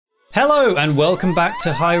Hello and welcome back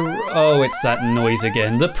to Oh, it's that noise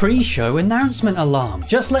again. The pre-show announcement alarm.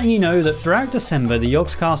 Just letting you know that throughout December, the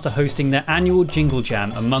Yogscast are hosting their annual Jingle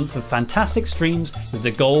Jam, a month of fantastic streams with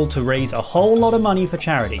the goal to raise a whole lot of money for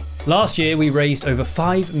charity. Last year, we raised over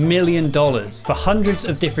 $5 million for hundreds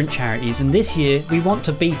of different charities, and this year, we want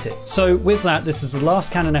to beat it. So with that, this is the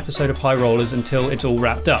last canon episode of High Rollers until it's all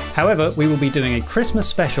wrapped up. However, we will be doing a Christmas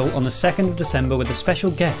special on the 2nd of December with a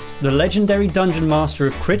special guest, the legendary Dungeon Master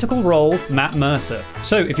of Critical Role, Matt Mercer.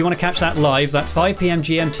 So if you want to catch that live, that's 5 PM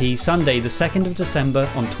GMT, Sunday the 2nd of December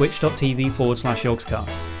on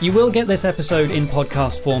twitch.tv/Yogscast. You will get this episode in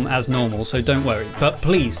podcast form as normal, so don't worry. But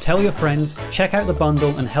please tell your friends, check out the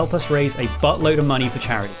bundle and help us raise a buttload of money for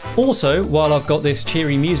charity. Also, while I've got this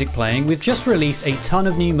cheery music playing, we've just released a ton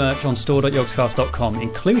of new merch on store.yogscast.com,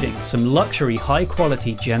 including some luxury high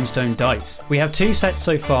quality gemstone dice. We have 2 sets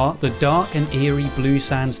so far, the dark and eerie blue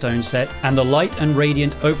sandstone set and the light and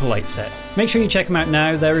radiant opalite set. Make sure you check them out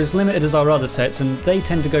now. They're as limited as our other sets and they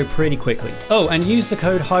tend to go pretty quickly. Oh, and use the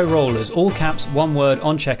code HIGHROLLERS, all caps, one word,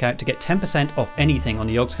 on checkout to get 10% off anything on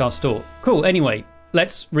the Yogscast store. Cool, anyway,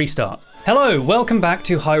 let's restart. Hello, welcome back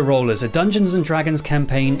to High Rollers, a Dungeons & Dragons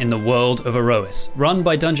campaign in the world of Aerois, run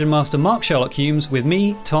by Dungeon Master Mark Sherlock Humes, with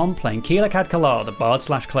me, Tom, playing Keela Cadkalar, the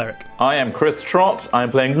Bard/Cleric. I am Chris Trott,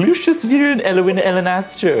 I'm playing Lucius Viren Elwin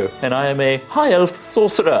Elenastro, and I am a High Elf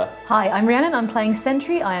Sorcerer. Hi, I'm Rhiannon, I'm playing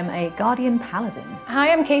Sentry, I am a Guardian Paladin.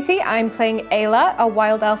 Hi, I'm Katie, I'm playing Ayla, a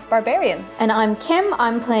Wild Elf Barbarian. And I'm Kim,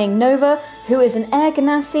 I'm playing Nova, who is an Air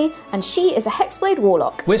Ganassi, and she is a Hexblade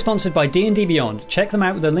Warlock. We're sponsored by D&D Beyond. Check them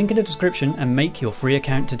out with a link in the description and make your free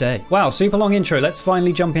account today. Wow, super long intro. Let's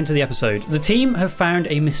finally jump into the episode. The team have found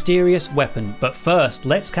a mysterious weapon, but first,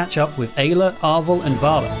 let's catch up with Ayla, Arvel, and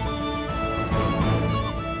Vala.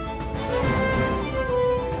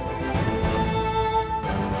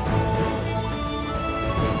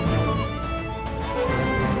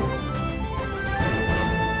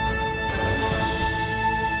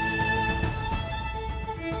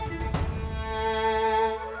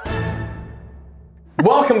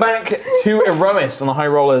 Welcome back to Aerois on the High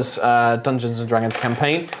Rollers Dungeons & Dragons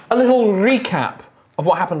campaign. A little recap of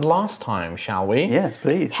what happened last time, shall we? Yes,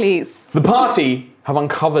 please. Please. The party have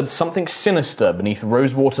uncovered something sinister beneath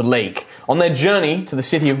Rosewater Lake. On their journey to the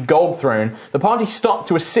city of Goldthrone, the party stopped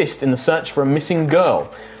to assist in the search for a missing girl.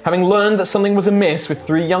 Having learned that something was amiss with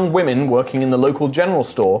 3 young women working in the local general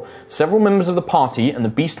store, several members of the party and the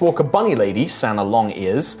Beastwalker bunny lady, Sana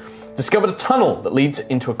Longears, discovered a tunnel that leads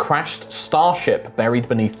into a crashed starship buried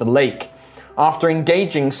beneath the lake. After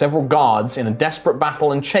engaging several guards in a desperate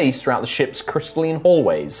battle and chase throughout the ship's crystalline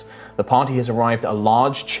hallways, the party has arrived at a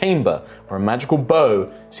large chamber where a magical bow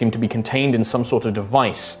seemed to be contained in some sort of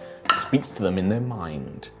device that speaks to them in their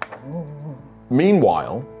mind.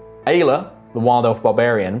 Meanwhile, Ayla, the Wild Elf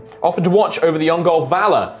Barbarian, offered to watch over the young girl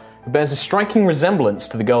Vala, who bears a striking resemblance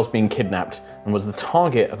to the girls being kidnapped and was the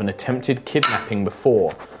target of an attempted kidnapping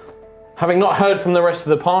before. Having not heard from the rest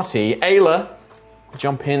of the party, Ayla,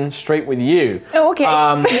 jump in straight with you. Oh, okay.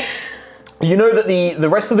 You know that the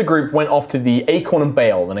rest of the group went off to the Acorn and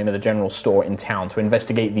Bale, the name of the general store in town, to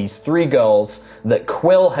investigate these 3 girls that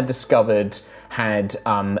Quill had discovered had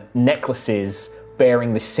necklaces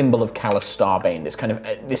bearing the symbol of Callus Starbane, this kind of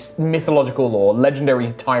this mythological or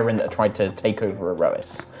legendary tyrant that tried to take over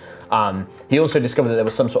Aerois. He also discovered that there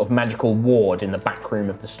was some sort of magical ward in the back room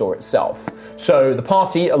of the store itself. So the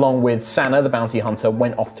party, along with Sana, the bounty hunter,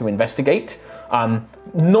 went off to investigate.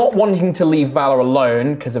 Not wanting to leave Valor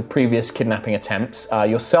alone because of previous kidnapping attempts,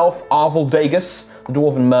 yourself, Arvel Dagus, the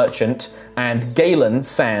dwarven merchant, and Galen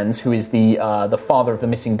Sands, who is the father of the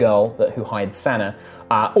missing girl who hired Sana,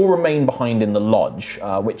 all remain behind in the lodge,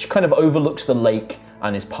 which kind of overlooks the lake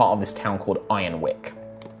and is part of this town called Ironwick.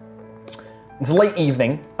 It's late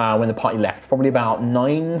evening when the party left, probably about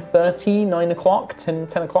 9:30, 9 o'clock, 10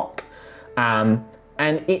 o'clock. And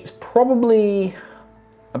it's probably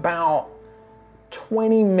about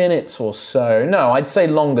 20 minutes or so. No, I'd say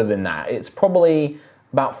longer than that. It's probably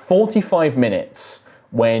about 45 minutes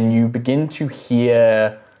when you begin to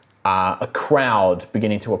hear a crowd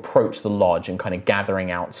beginning to approach the lodge and kind of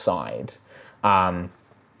gathering outside. And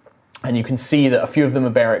you can see that a few of them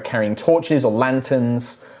are carrying torches or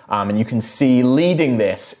lanterns. And you can see leading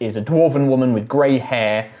this is a dwarven woman with grey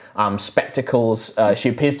hair, spectacles. She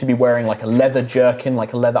appears to be wearing like a leather jerkin,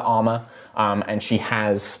 like a leather armor. And she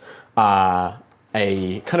has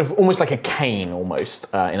a kind of almost like a cane almost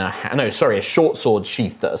in her hand. No, sorry, a short sword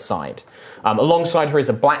sheathed at her side. Alongside her is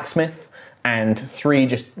a blacksmith and 3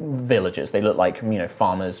 just villagers. They look like,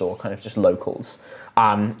 farmers or kind of just locals.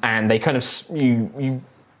 And they kind of, you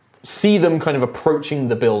see them kind of approaching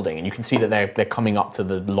the building, and you can see that they're coming up to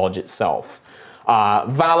the lodge itself.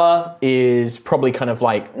 Vala is probably kind of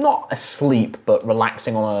like, not asleep, but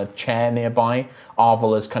relaxing on a chair nearby.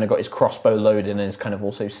 Arvel has kind of got his crossbow loaded and is kind of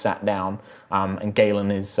also sat down. And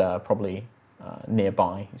Galen is probably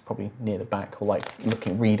nearby. He's probably near the back or like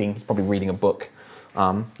reading. He's probably reading a book.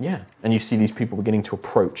 And you see these people beginning to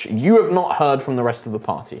approach. You have not heard from the rest of the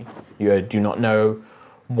party. You do not know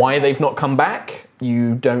why they've not come back.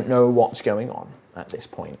 You don't know what's going on at this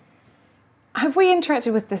point. Have we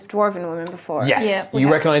interacted with this dwarven woman before? Yes,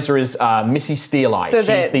 you recognise her as Missy Steeleye. So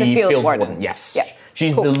She's the field warden. warden. Yes, Yeah.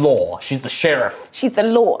 She's the law. She's the sheriff. She's the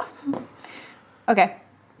law. Okay.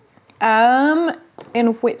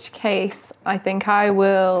 In which case, I think I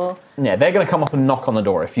will... Yeah, they're going to come up and knock on the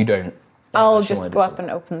door if you don't. I'll just go up and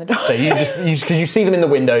open the door. So because you see them in the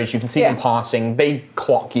windows, you can see them passing, they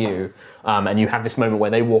clock you, and you have this moment where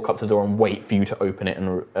they walk up to the door and wait for you to open it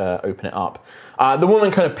and open it up. The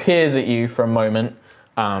woman kind of peers at you for a moment,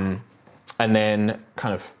 and then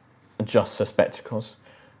kind of adjusts her spectacles.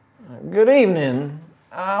 Good evening.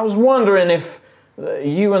 I was wondering if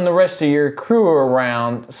you and the rest of your crew are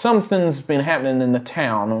around. Something's been happening in the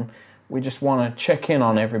town, and we just want to check in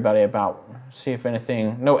on everybody see if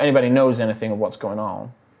anybody knows anything of what's going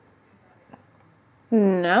on.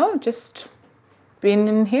 No, just being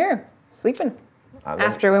in here, sleeping.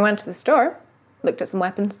 After we went to the store, looked at some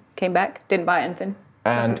weapons, came back, didn't buy anything.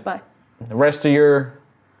 Nothing to buy. The rest of your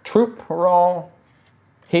troop are all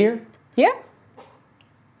here? Yeah.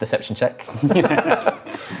 Deception check.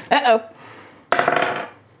 Uh-oh.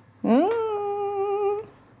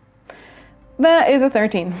 That is a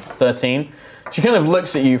 13. 13. She kind of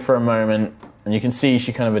looks at you for a moment, and you can see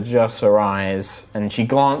she kind of adjusts her eyes, and she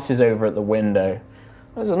glances over at the window.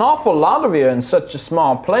 There's an awful lot of you in such a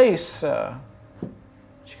small place.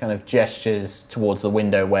 She kind of gestures towards the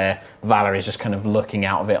window where Valerie's just kind of looking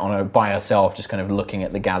out of it by herself, just kind of looking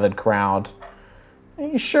at the gathered crowd. Are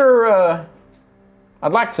you sure?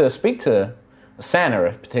 I'd like to speak to Santa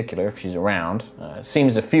in particular, if she's around. It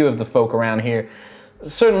seems a few of the folk around here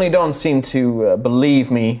certainly don't seem to believe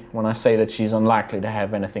me when I say that she's unlikely to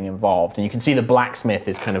have anything involved. And you can see the blacksmith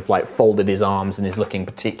is kind of like folded his arms and is looking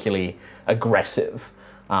particularly aggressive.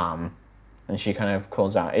 And she kind of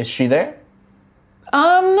calls out, is she there?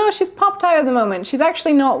 No, she's popped out at the moment. She's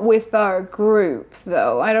actually not with our group,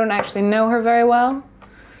 though. I don't actually know her very well.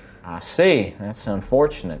 I see. That's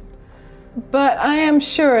unfortunate. But I am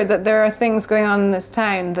sure that there are things going on in this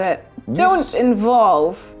town that don't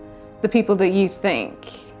involve the people that you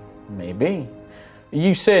think. Maybe.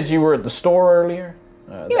 You said you were at the store earlier?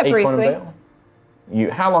 Yeah, briefly.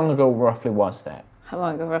 How long ago roughly was that? How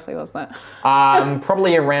long ago roughly was that?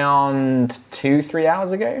 Probably around 2-3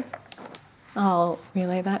 hours ago. I'll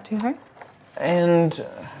relay that to her. And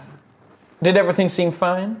did everything seem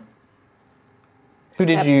fine? Who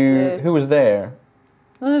was there?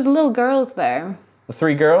 Well, there's little girls there. The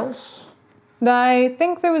 3 girls? I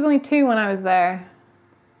think there was only 2 when I was there.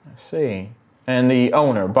 I see. And the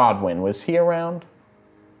owner, Bodwin, was he around?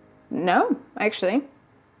 No, actually.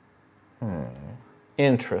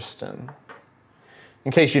 Interesting.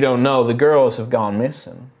 In case you don't know, the girls have gone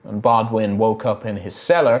missing, and Bodwin woke up in his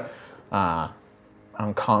cellar,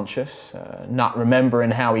 unconscious, not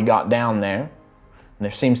remembering how he got down there. And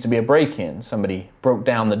there seems to be a break-in. Somebody broke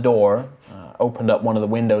down the door, opened up one of the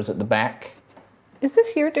windows at the back. Is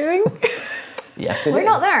this your doing? Yes, it is. We're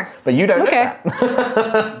not there. But you don't know Okay.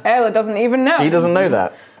 that. Ella doesn't even know. She doesn't know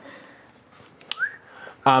that.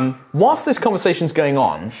 Whilst this conversation's going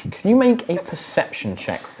on, can you make a perception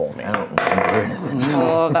check for me?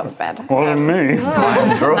 Oh, that was bad. What me?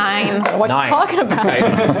 9. What are you talking about?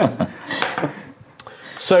 Okay.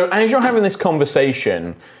 So as you're having this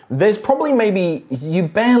conversation, there's probably you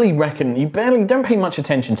barely don't pay much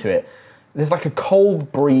attention to it. There's like a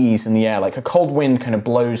cold breeze in the air, like a cold wind kind of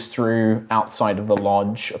blows through outside of the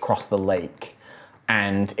lodge across the lake.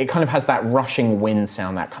 And it kind of has that rushing wind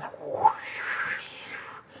sound, that kind of whoosh.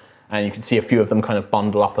 And you can see a few of them kind of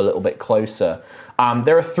bundle up a little bit closer.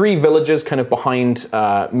 There are 3 villagers kind of behind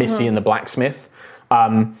Missy and the blacksmith.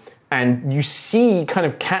 And you see, kind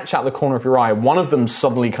of catch out the corner of your eye, one of them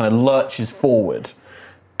suddenly kind of lurches forward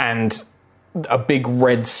and a big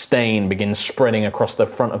red stain begins spreading across the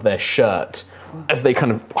front of their shirt as they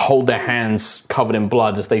kind of hold their hands covered in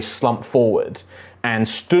blood as they slump forward. And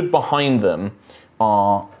stood behind them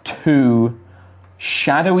are 2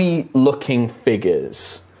 shadowy looking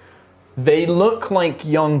figures. They look like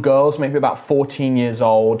young girls, maybe about 14 years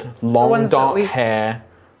old, long dark hair,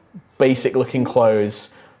 basic looking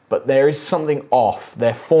clothes, but there is something off.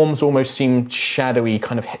 Their forms almost seem shadowy,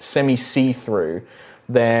 kind of semi-see-through.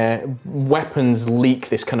 their weapons leak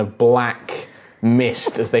this kind of black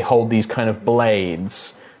mist as they hold these kind of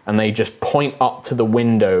blades, and they just point up to the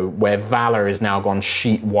window where Valor is now gone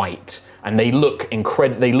sheet white. And they look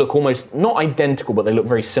they look almost, not identical, but they look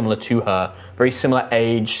very similar to her. Very similar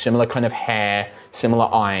age, similar kind of hair, similar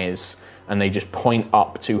eyes. And they just point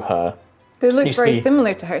up to her. They look very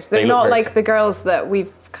similar to her. So they're not like the girls that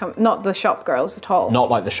we've come, not the shop girls at all.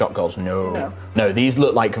 Not like the shop girls, no. No, these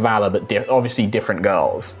look like Valor, but obviously different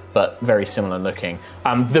girls, but very similar looking.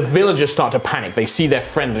 The villagers start to panic. They see their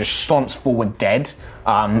friend just slumps forward dead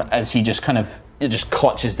as he just just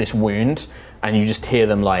clutches this wound. And you just hear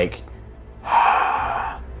them like...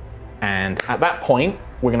 And at that point,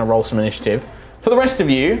 we're going to roll some initiative. For the rest of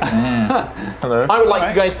you, hello. I would like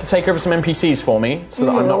you guys to take over some NPCs for me, so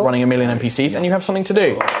that I'm not running a million NPCs, and you have something to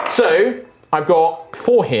do. So, I've got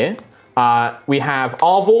 4 here. We have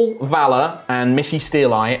Arvel, Valor, and Missy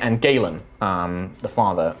Steeleye, and Galen, the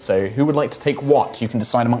father. So, who would like to take what? You can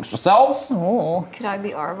decide amongst yourselves. Oh, could I be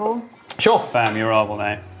Arvel? Sure. Bam, you're Arvel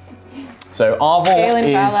now. So Arvel Galen,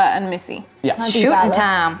 is... Valor, and Missy. Yeah. Shooting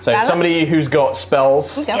time. So somebody who's got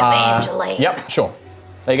spells. Evangeline. Yep, sure.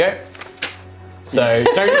 There you go. So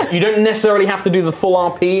you don't necessarily have to do the full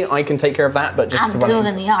RP. I can take care of that, but just I'm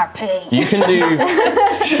doing the RP. You can do.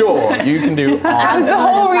 Sure, you can do. That was the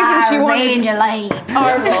whole reason she wanted Evangeline.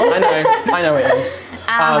 Arvel. I know it is.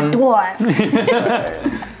 I'm a dwarf.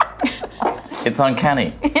 It's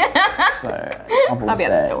uncanny. So Arvel's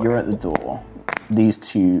there. You're at the door. These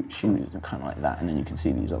two shoes are kind of like that, and then you can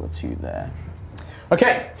see these other two there.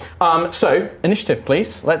 Okay, so initiative,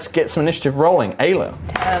 please. Let's get some initiative rolling. Ayla.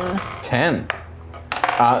 10.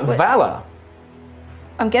 Valor.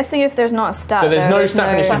 I'm guessing if there's not a stat. So there's no stat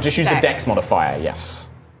for initiative, Plus just use the dex. dex modifier, yes.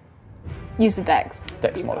 Use the dex.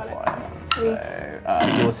 Dex modifier. So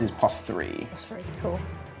yours is +3. That's very cool.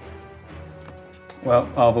 Well,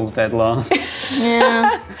 Arvel's dead last.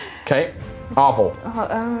 Yeah. Okay, Arvel.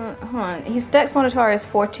 Hold on. His dex modifier is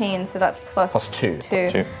 14, so that's +2.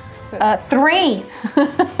 +2. 3.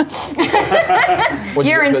 What'd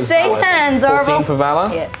You're you in get for safe Valor? hands, 14 Arvel. for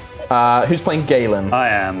Valor. Yeah. Who's playing Galen? I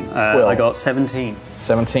am. Will. I got 17.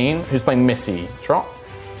 17. Who's playing Missy? Trot.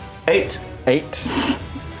 8. 8.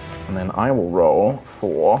 And then I will roll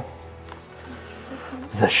for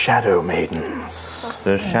the Shadow Maidens.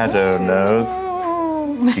 The Shadow knows.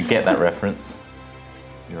 If you get that reference,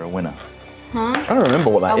 you're a winner. I'm trying to remember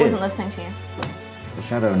what that I is. wasn't listening to you. The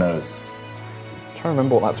Shadow knows. I'm trying to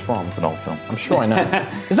remember what that's from. It's an old film. I'm sure I know.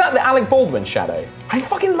 Is that the Alec Baldwin Shadow? I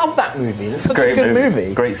fucking love that movie. It's such Great a good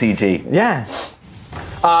movie. Great CG. Yeah.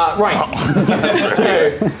 Right.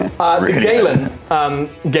 So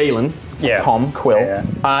Galen, Yeah. Tom, Quill.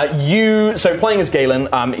 Yeah. So playing as Galen,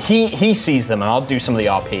 he sees them, and I'll do some of the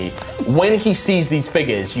RP. When he sees these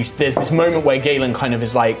figures, there's this moment where Galen kind of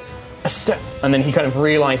is like, a step, and then he kind of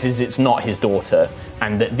realizes it's not his daughter,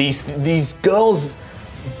 and that these girls,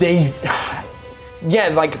 they, yeah,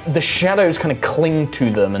 like the shadows kind of cling to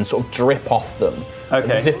them and sort of drip off them,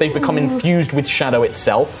 Okay. as if they've become infused with shadow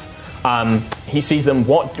itself. He sees them.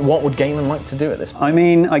 What would Galen like to do at this point? I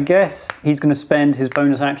mean, I guess he's going to spend his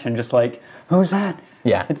bonus action just like, who's that?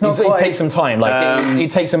 Yeah, It's not it quite- takes some time. Like it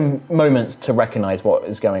takes a moment to recognize what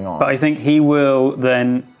is going on. But I think he will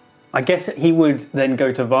then. I guess he would then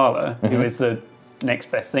go to Vala, who is the next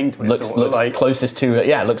best thing to his looks daughter. Like, closest to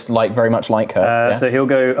looks like very much like her. Yeah. So he'll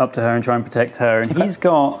go up to her and try and protect her. And he's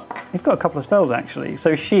got a couple of spells actually.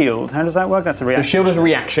 So shield, how does that work? That's a So reaction. shield is a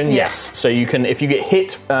reaction, yes. So you can, if you get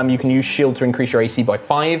hit, you can use shield to increase your AC by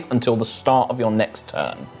 5 until the start of your next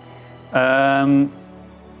turn.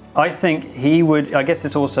 I think he would. I guess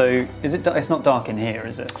it's also. Is it? It's not dark in here,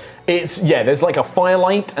 is it? There's like a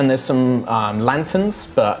firelight and there's some lanterns,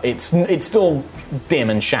 but it's still dim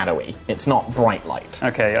and shadowy. It's not bright light.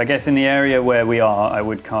 Okay. I guess in the area where we are, I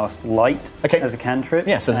would cast light as a cantrip.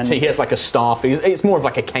 Yeah. So he has like a staff. It's more of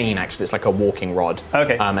like a cane actually. It's like a walking rod.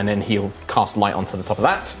 Okay. And then he'll cast light onto the top of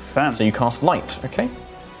that. Bam. So you cast light. Okay.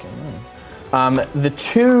 The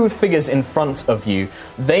two figures in front of you,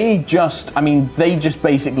 they just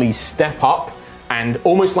basically step up, and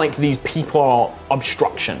almost like these people are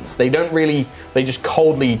obstructions. They just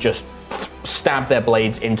coldly just stab their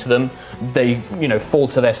blades into them. They, fall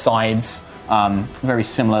to their sides. Very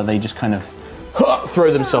similar. They just kind of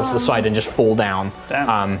throw themselves to the side and just fall down.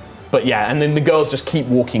 Damn. But yeah, and then the girls just keep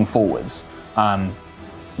walking forwards,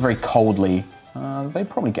 very coldly. They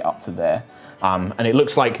probably get up to there. And it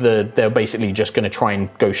looks like they're basically just going to try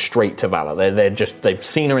and go straight to Valor. They've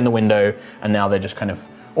seen her in the window, and now they're just kind of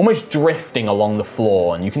almost drifting along the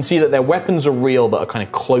floor. And you can see that their weapons are real, but are kind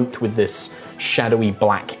of cloaked with this shadowy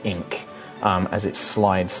black ink. as it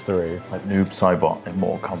slides through. Like Noob Saibot in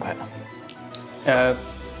Mortal Kombat. Yeah.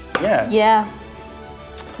 Yeah.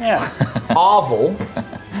 Yeah. Arvel,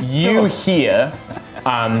 you hear,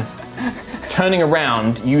 turning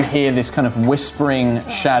around, you hear this kind of whispering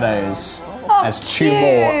shadows as two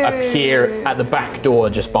more appear at the back door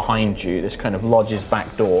just behind you, this kind of lodge's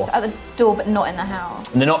back door. At the door, but not in the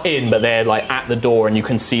house. And they're not in, but they're like at the door, and you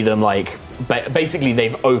can see them like, basically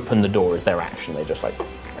they've opened the door as their action. They just like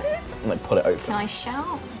pull it open. Can I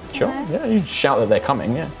shout? Sure, yeah, you shout that they're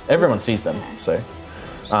coming, yeah. Everyone sees them, so.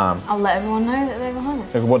 I'll let everyone know that they're behind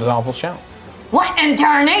us. So what does Arvel shout? What in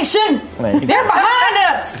tarnation? There you go. They're behind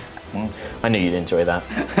us! I knew you'd enjoy that.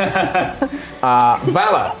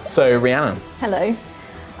 Valor, so Rhiannon. Hello.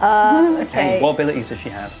 Hey, Okay. what abilities does she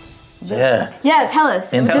have? Yeah. Yeah, tell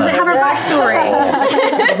us. Does it have a backstory?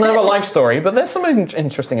 Doesn't have a life story, but there's some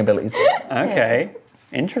interesting abilities there. Okay.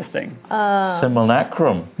 Interesting.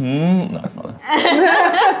 Simulacrum. No, it's not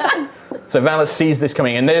that. So Valor sees this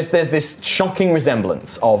coming, and there's this shocking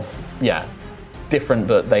resemblance of, different,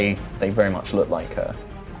 but they very much look like her.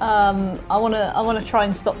 I wanna try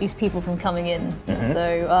and stop these people from coming in.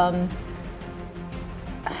 So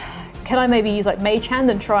can I maybe use like Mage Hand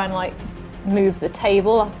and try and like move the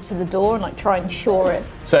table up to the door and like try and shore it?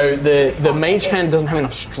 So the Mage Hand doesn't have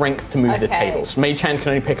enough strength to move the Okay. tables. Mage Hand can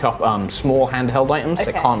only pick up small handheld items. It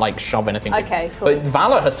Okay. can't like shove anything. Okay, cool. But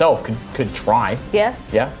Valor herself could try. Yeah.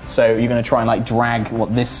 Yeah. So you're going to try and like drag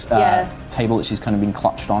this Yeah. table that she's kind of been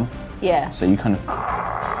clutched on. Yeah. So you kind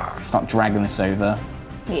of start dragging this over.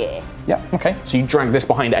 Yeah. Yeah, okay. So you drag this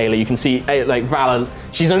behind Ayla. You can see, like, Valor,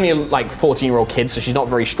 she's only a, 14-year-old kid, so she's not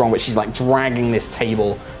very strong, but she's, like, dragging this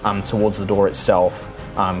table towards the door itself.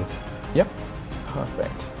 Yep,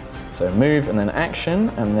 perfect. So move, and then action,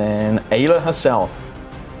 and then Ayla herself.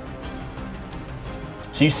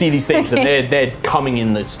 So you see these things, and they're coming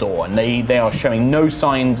in this door, and they are showing no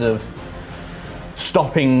signs of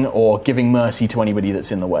stopping or giving mercy to anybody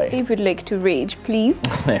that's in the way. If you'd like to rage, please.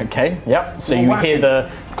 Okay, yep. So you hear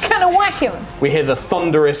the... Kind of whack him. We hear the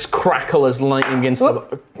thunderous crackle as lightning begins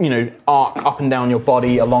to, arc up and down your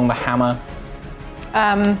body along the hammer.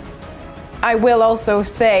 I will also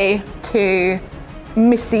say to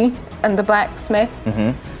Missy and the blacksmith,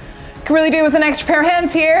 could really do with an extra pair of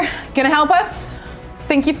hands here. Gonna help us?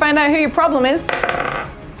 Think you find out who your problem is?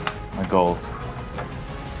 My goals.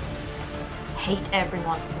 Hate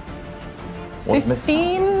everyone. What's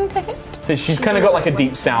missing? 15 to hit? So she's kind of got like a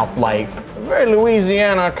deep south, like, very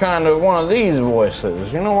Louisiana kind of one of these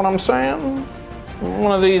voices. You know what I'm saying?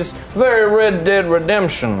 One of these very Red Dead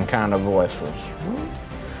Redemption kind of voices.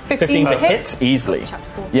 15 to hit easily.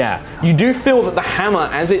 Yeah. You do feel that the hammer,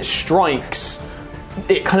 as it strikes,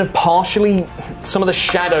 it kind of partially, some of the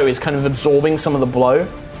shadow is kind of absorbing some of the blow.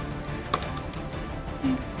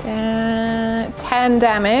 10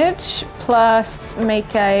 damage plus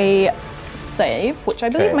make a save, which I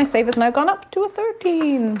believe Okay. my save has now gone up to a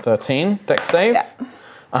 13. 13, dex save.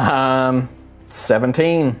 Yeah.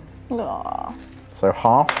 17. Aw. So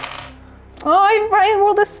halved. Oh, I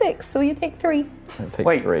rolled a 6, so you take 3. I'll take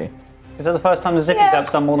Wait. 3. Is that the first time the Zippy Yeah.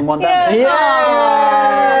 Zap's done more than one Yeah. damage?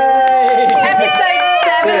 Episode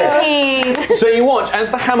 17! So you watch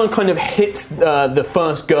as the hammer kind of hits the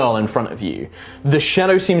first girl in front of you. The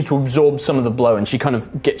shadow seems to absorb some of the blow, and she kind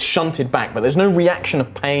of gets shunted back. But there's no reaction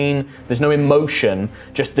of pain. There's no emotion.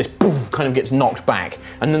 Just this poof kind of gets knocked back,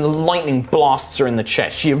 and then the lightning blasts her in the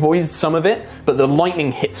chest. She avoids some of it, but the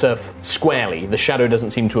lightning hits her squarely. The shadow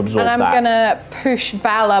doesn't seem to absorb And I'm that. gonna push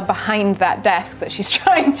Vala behind that desk that she's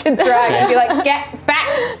trying to drag and be like, get back!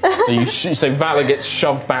 So Valor gets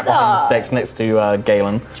shoved back behind the sticks next to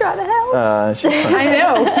Galen. Try to help. She's trying I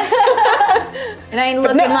know. It ain't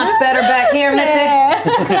looking much better back here, Missy.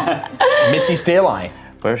 Missy Steeleye.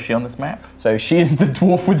 Where is she on this map? So she is the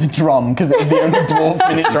dwarf with the drum, because it was the only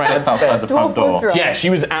dwarf in its round. Just outside the front door. Yeah, she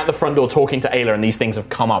was at the front door talking to Ayla, and these things have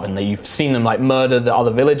come up, and you've seen them like murder the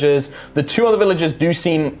other villagers. The two other villagers do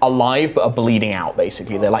seem alive, but are bleeding out.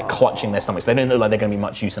 Basically, they're like clutching their stomachs. They don't look like they're going to be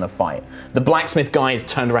much use in a fight. The blacksmith guy is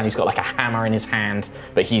turned around. He's got like a hammer in his hand,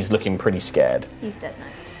 but he's looking pretty scared. He's dead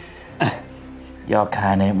now. Y'all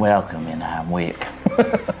kind ain't welcome and I'm weak.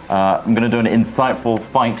 I'm going to do an insightful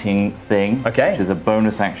fighting thing, Okay. which is a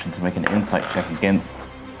bonus action to make an insight check against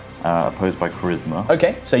opposed by charisma.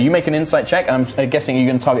 Okay, so you make an insight check, and I'm guessing you're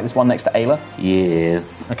going to target this one next to Ayla.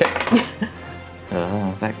 Yes. Okay.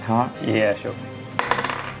 Is that cock? Yeah, sure.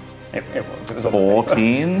 It was on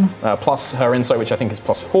 14. Plus her insight, which I think is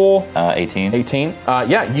plus 4. 18. 18.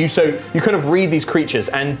 You kind of read these creatures,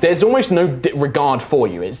 and there's almost no regard for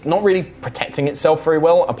you. It's not really protecting itself very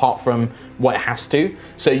well, apart from what it has to.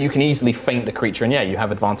 So you can easily feint the creature, and you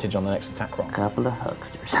have advantage on the next attack roll. Couple of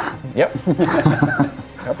hucksters. Yep.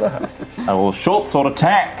 Couple of hucksters. I will short sword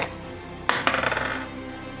attack.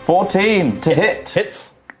 14 to hit.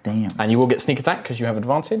 Hits. Damn. And you will get sneak attack because you have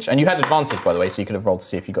advantage. And you had advantage, by the way, so you could have rolled to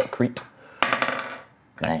see if you got a crit.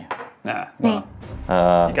 No. Nah. Well,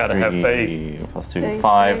 you gotta have faith. Plus 2,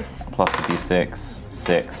 5. Plus a d6,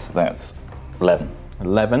 6. That's 11.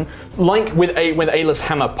 11. Like with Ayla's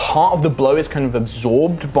hammer, part of the blow is kind of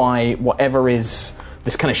absorbed by whatever is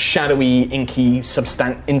this kind of shadowy, inky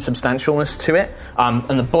insubstantialness to it.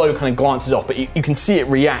 And the blow kind of glances off, but you can see it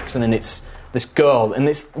reacts, and then it's this girl, and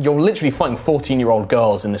you're literally fighting 14-year-old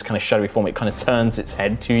girls in this kind of shadowy form. It kind of turns its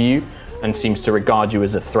head to you and seems to regard you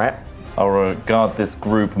as a threat. I'll regard this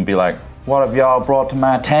group and be like, what have y'all brought to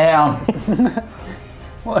my town?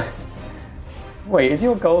 What? Wait, is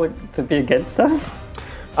your goal to be against us?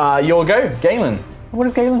 Your go, Galen. What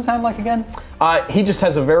does Galen sound like again? He just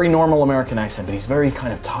has a very normal American accent, but he's very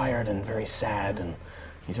kind of tired and very sad, and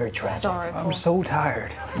he's very tragic. Sorrowful. I'm so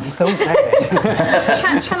tired. I'm so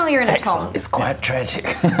sad. Channel your inner Tom. It's quite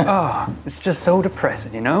tragic. It's just so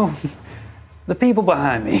depressing, you know? The people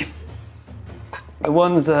behind me. The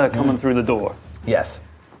ones coming through the door. Yes.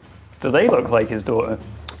 Do they look like his daughter?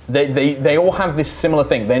 They all have this similar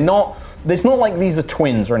thing. It's not like these are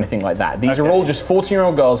twins or anything like that. These are all just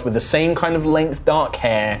 14-year-old girls with the same kind of length, dark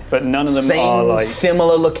hair. But none of them same are like...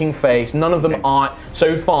 similar looking face. None of them are...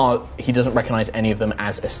 So far, he doesn't recognize any of them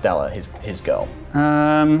as Estella, his girl.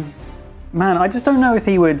 Man, I just don't know if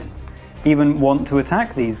he would even want to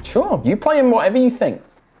attack these. Sure, you play him whatever you think.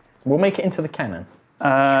 We'll make it into the canon.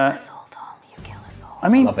 I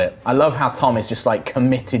mean... Love it. I love how Tom is just like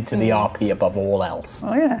committed to the RP above all else.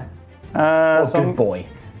 Oh, yeah. What a good boy.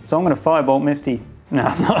 So I'm going to firebolt Misty. No,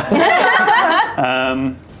 I'm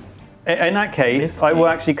not. In that case, Misty. I will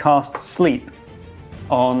actually cast Sleep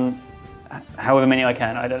on however many I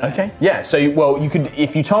can. I don't know. Okay. Yeah, so, you could,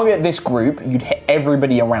 if you target this group, you'd hit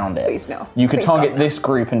everybody around it. Please no. You could Please target God, this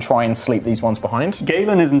group and try and sleep these ones behind.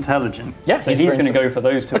 Galen is intelligent. Yeah, so he's going to go for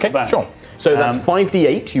those two. Okay, at the back. sure. So that's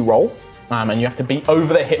 5d8 you roll. And you have to be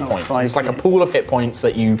over their hit points. It's like a pool of hit points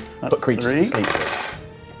that you put creatures to sleep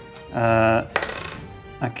with.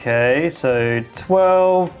 Okay, so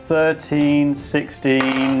 12, 13,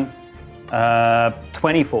 16,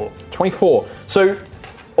 24. 24. So,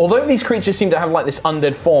 although these creatures seem to have like this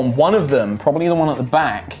undead form, one of them, probably the one at the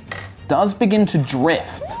back, does begin to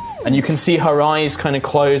drift. And you can see her eyes kind of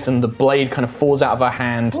close and the blade kind of falls out of her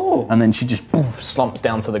hand. Ooh. And then she just slumps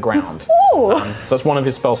down to the ground. So that's one of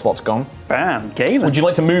his spell slots gone. Bam, Galen. Would you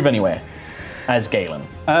like to move anywhere as Galen?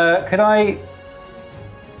 Could I...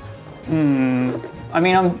 I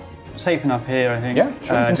mean, I'm safe enough here, I think. Yeah,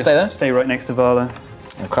 sure, you can stay there. Stay right next to Vala.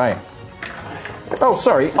 Okay. Oh,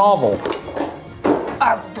 sorry, Arvel.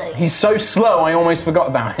 Arvel Day. He's so slow, I almost forgot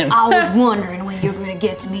about him. I was wondering when you were going to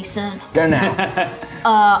get to me, son. Go now.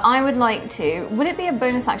 I would like to... Would it be a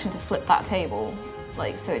bonus action to flip that table?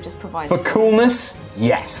 Like, so it just provides... For coolness,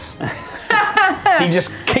 yes. He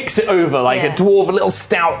just kicks it over like a Yeah. dwarf, a little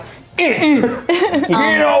stout. Get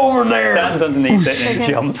over there! Stands underneath it and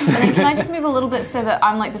Okay. jumps. And then can I just move a little bit so that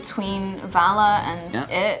I'm like between Vala and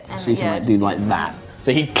it? And So you can like, just do like that.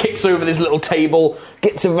 So he kicks over this little table,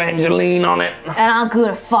 gets Evangeline on it. And I'll go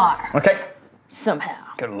to fire. Okay. Somehow.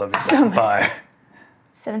 Gotta love this little fire.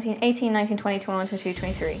 17, 18, 19, 20, 21, 22,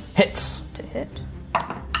 23 Hits. to hit.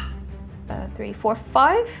 3, 4,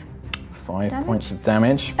 5. 5 Damage? points of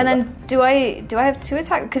damage. And then do I have 2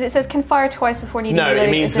 attack? Because it says can fire twice before needing No, reloading.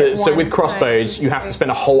 it means Is it that. So one? with crossbows, Right. you have to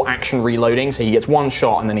spend a whole action reloading. So he gets one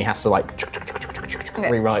shot and then he has to like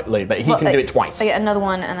reload. But he Well, can do it twice. I get another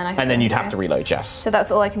one and then I have And then you'd have to reload, yes. So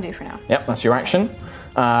that's all I can do for now. Yep, that's your action.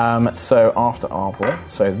 So after Arvel,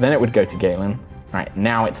 so then it would go to Galen. Right,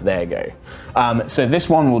 now it's their go. So this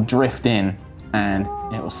one will drift in and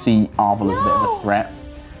it will see Arvel as a bit of a threat.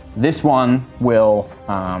 This one will,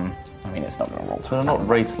 I mean, it's not going to roll to They're attack. not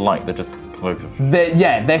race-like, they're just close.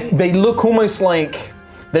 They look almost like,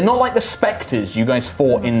 they're not like the spectres you guys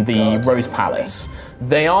fought in the Rose Palace.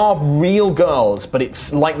 They are real girls, but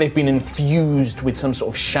it's like they've been infused with some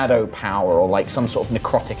sort of shadow power or like some sort of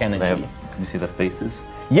necrotic energy. Can you see their faces?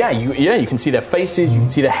 Yeah, you can see their faces, you can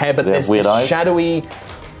see their hair, but They have there's weird this eyes? shadowy...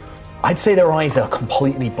 I'd say their eyes are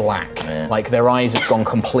completely black. Yeah. Like their eyes have gone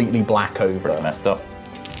completely black over it. Messed up.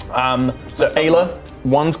 So Ayla,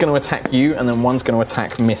 one's going to attack you, and then one's going to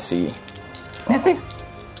attack Missy. Missy?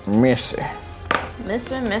 Missy.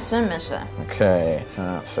 Misser. Okay,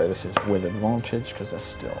 so this is with advantage because they're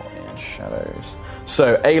still in shadows.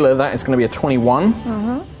 So Ayla, that is going to be a 21.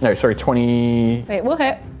 No, sorry, 23. It will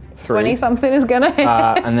hit. 20 something is gonna hit.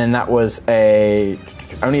 And then that was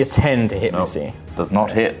only a 10 to hit Missy. Does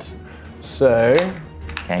not hit. So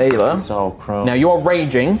Ayla, now you're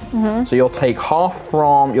raging, so you'll take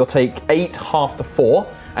 8 half to 4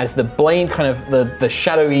 as the blade kind of the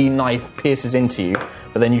shadowy knife pierces into you,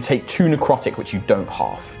 but then you take 2 necrotic, which you don't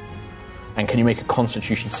half. And can you make a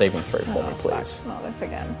Constitution saving throw for me, please? Not this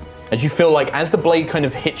again. As you feel like as the blade kind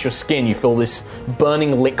of hits your skin, you feel this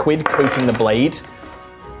burning liquid coating the blade.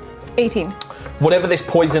 18. Whatever this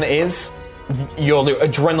poison is, your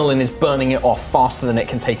adrenaline is burning it off faster than it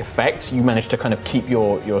can take effect. You manage to kind of keep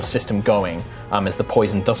your system going as the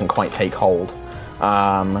poison doesn't quite take hold.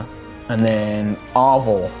 And then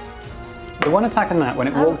Arvel. The one attacking that, when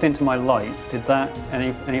it walked into my light, did that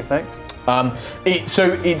any effect?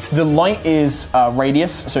 So the light is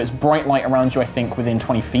radius, so it's bright light around you, I think, within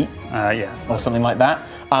 20 feet. Or something like that.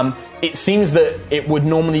 It seems that it would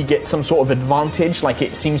normally get some sort of advantage, like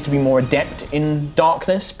it seems to be more adept in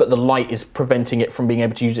darkness, but the light is preventing it from being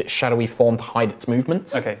able to use its shadowy form to hide its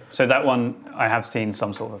movements. Okay, so that one I have seen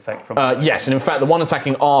some sort of effect from. Yes, and in fact, the one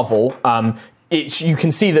attacking Arvel, you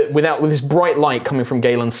can see that with this bright light coming from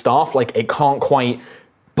Galen's staff, like it can't quite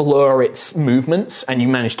blur its movements, and you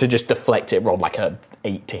manage to just deflect it. Rolled like a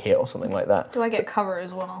 8 to hit or something like that. Do I get cover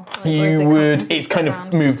as well? You would. It's kind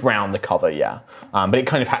of moved round the cover, yeah, but it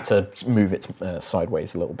kind of had to move it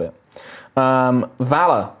sideways a little bit.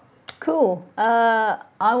 Valor. Cool. I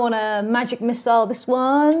want a magic missile this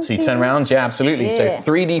one. So you turn around, yeah, absolutely. Yeah.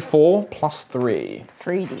 So 3d4 plus 3.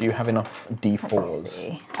 3D. Do you have enough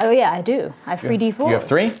d4s? Oh yeah, I do. I have 3 d4s. You have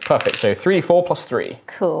 3? Perfect. So 3d4 plus 3.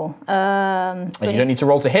 Cool. And you don't need to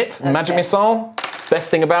roll to hit. Okay. Magic missile, best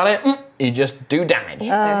thing about it, you just do damage.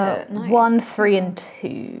 Nice. 1, 3, and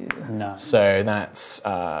 2. No. So that's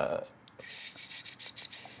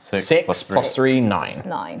 6 plus 3, 9.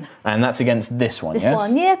 9. And that's against this one, This yes?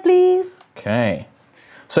 one, yeah, please. Okay.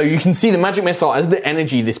 So you can see the magic missile as the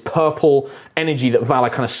energy, this purple energy that Vala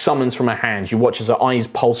kind of summons from her hands. You watch as her eyes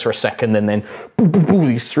pulse for a second, and then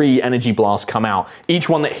these 3 energy blasts come out. Each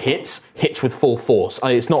one that hits with full force.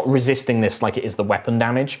 It's not resisting this like it is the weapon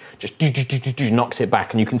damage. Just knocks it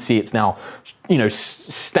back, and you can see it's now,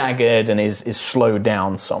 staggered and is slowed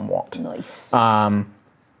down somewhat. Nice.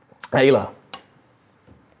 Ayla,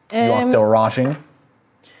 you are still raging.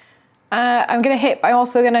 I'm going to hit, but I'm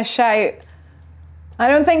also going to shout, I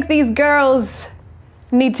don't think these girls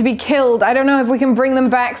need to be killed. I don't know if we can bring them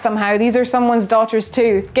back somehow. These are someone's daughters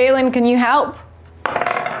too. Galen, can you help?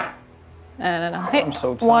 And then I'll hit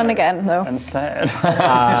so one again, though. And sad.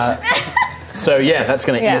 So yeah, that's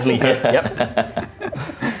going to easily hit. Yep.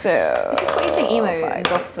 So Is this what you think emo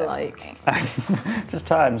goths are like? Just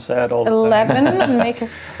tired and sad all the time. 11. Make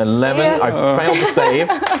us 11. Yeah. I failed to save.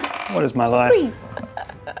 What is my life? 3.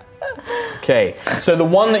 Okay, so the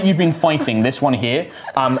one that you've been fighting, this one here,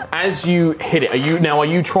 as you hit it, are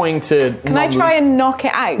you trying to... Can I try and knock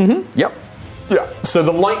it out? Mm-hmm. Yep. Yeah. So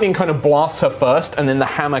the lightning kind of blasts her first, and then the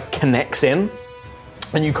hammer connects in,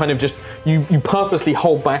 and you kind of just, you purposely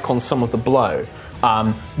hold back on some of the blow.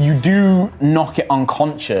 You do knock it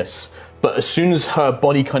unconscious, but as soon as her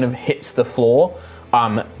body kind of hits the floor,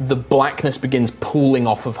 the blackness begins pooling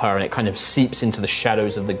off of her, and it kind of seeps into the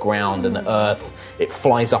shadows of the ground and the earth. It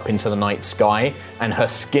flies up into the night sky, and her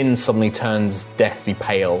skin suddenly turns deathly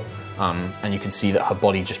pale, and you can see that her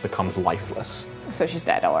body just becomes lifeless. So she's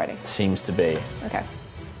dead already. Seems to be. Okay.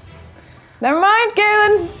 Never mind,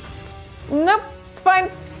 Galen. Nope, it's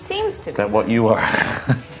fine. Seems to Is that what you are?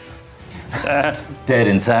 Sad. Dead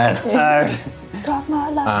inside. Tired. Drop my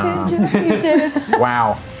life into pieces.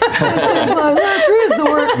 Wow. This is my last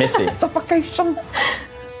resort. Missy. Suffocation.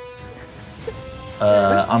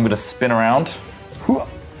 I'm going to spin around.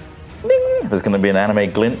 There's going to be an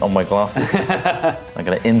anime glint on my glasses. I'm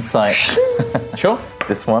going to insight Sure.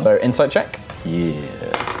 this one. So insight check. Yeah.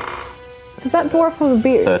 Does that dwarf have a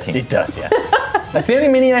beard? 13. It does, yeah. That's the only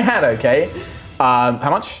mini I had, okay? How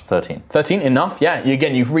much? 13. 13, enough, yeah.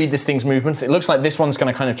 You read this thing's movements. It looks like this one's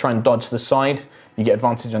going to kind of try and dodge to the side. You get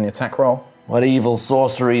advantage on the attack roll. What evil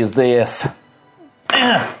sorcery is this?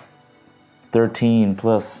 13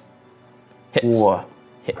 plus Hits. 4.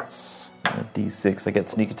 Hits. A D6. I get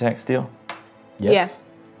sneak attack still. Yes.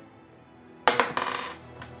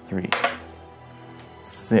 3,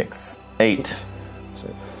 6, 8. So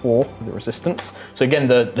 4 with the resistance. So again,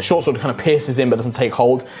 the short sword kind of pierces in but doesn't take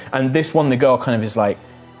hold. And this one, the girl kind of is like,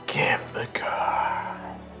 give the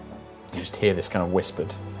girl. You just hear this kind of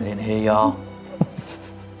whispered. In here, y'all.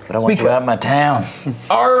 But I want you out of my town.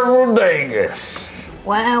 Arvaldagus.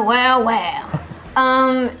 Wow, wow,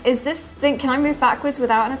 wow. Is this thing, can I move backwards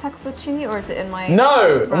without an attack of opportunity, or is it in my...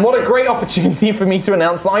 No, and what a great opportunity for me to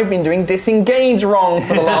announce that I've been doing disengage wrong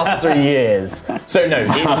for the last 3 years. So no,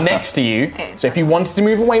 it's next to you. So if you wanted to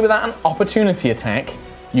move away without an opportunity attack,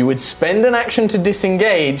 you would spend an action to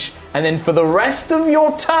disengage, and then for the rest of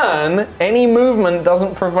your turn, any movement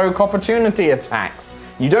doesn't provoke opportunity attacks.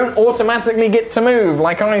 You don't automatically get to move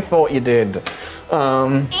like I thought you did.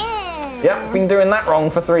 Yep, been doing that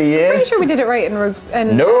wrong for 3 years. Pretty sure we did it right in Rogues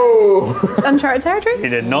and No! Uncharted Territory. He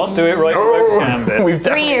did not do it right. No. Gambit. We've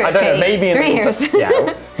 3 years, I don't know, Katie. maybe in 3 years. Yeah,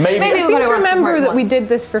 maybe. Maybe I we seem got it to right remember somewhere that we once. did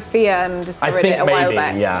this for Fia and I discovered think it a while maybe,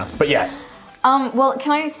 back. yeah. But yes. Well,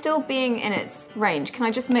 can I still being in its range? Can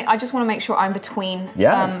I just make? I just want to make sure I'm between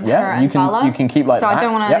Yeah, her yeah. and You can Vala. you can keep like so that. I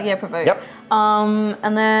don't want to Yep. provoke. Yep.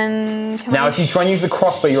 And then can Now, I if you try and use the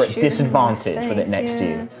crossbow, you're at shoot him in the disadvantage with it face, next to yeah.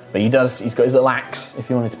 you. But he's got his little axe. If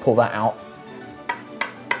you wanted to pull that out.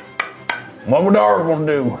 What would Arvel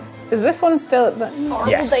do? Is this one still at the...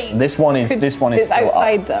 Yes, this one is It's still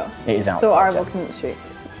outside up. though. It is So outside. Arvel can shoot.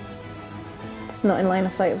 Not in line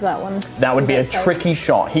of sight of that one. That would be a Outside. tricky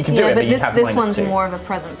shot. He can do Yeah, it, but but you'd have this minus one's 2. more of a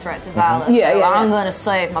present threat to Vala. Yeah, so yeah, I'm yeah. gonna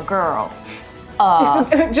save my girl.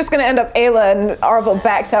 It's just gonna end up Ayla and Arvel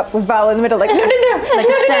backed up with Val in the middle, like no. Like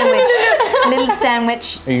a sandwich, little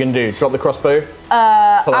sandwich. What are you gonna do? Drop the crossbow? Pull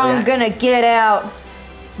out the I'm axe? gonna get out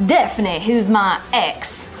Daphne, who's my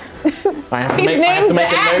ex. I have to He's make a named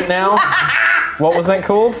note now. What was that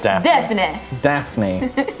called? Daphne. Daphne.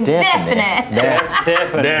 Daphne.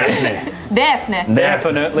 Definitely.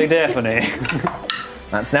 Daphne. Definitely.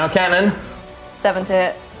 That's now canon. 7 to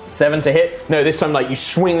hit. 7 to hit. No, this time, like, you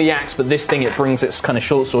swing the axe, but this thing, it brings its kind of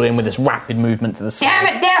short sword in with this rapid movement to the side. Damn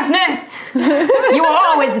it, Daphne! You were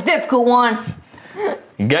always the difficult one.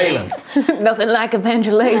 Galen. Nothing like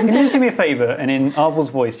Evangeline. Can you just do me a favour and in Arvel's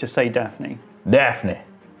voice just say Daphne? Daphne.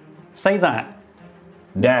 Say that.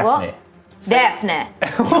 Daphne. What? Daphne.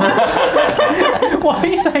 Why are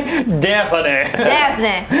you saying Daphne?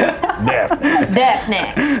 Daphne. Daphne.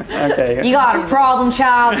 Daphne. Okay. You got a problem,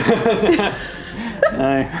 child?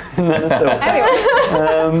 No, not at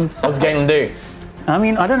all. What's Galen do? I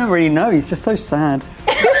mean, I don't really know. He's just so sad.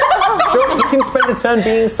 Sure, you can spend a turn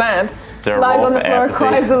being sad. Is there a Lies roll on the for floor, apathy?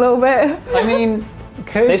 cries a little bit. I mean,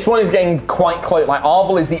 could This one is getting quite close. Like,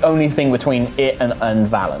 Arvel is the only thing between it and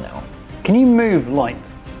Vala now. can you move light?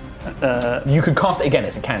 You could cast it again,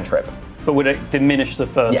 it's a cantrip. But would it diminish the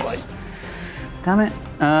first Yes. light? Damn it.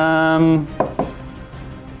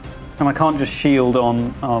 And I can't just shield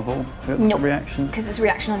on Arvel. So it's Nope. a reaction. Because it's a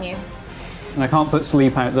reaction on you. And I can't put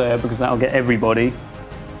sleep out there because that'll get everybody.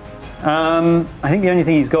 I think the only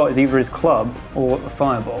thing he's got is either his club or a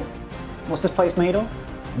fireball. What's this place made of?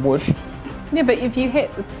 Wood. Yeah, but if you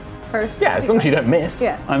hit the first... Yeah, as long as you don't miss.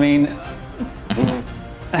 Yeah. I mean,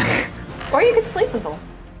 Or you could sleep whistle.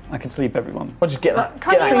 I can sleep everyone. Or just get that,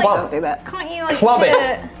 Can't get you, that like- club. Don't do that. Can't you like Club hit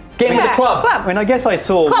it. Get him with the club. I mean, I guess I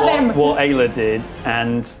saw Club him. what Ayla did,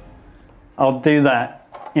 and I'll do that.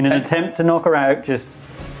 In an attempt to knock her out, just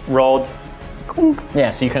rod.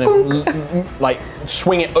 Yeah, so you kind of like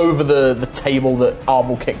swing it over the table that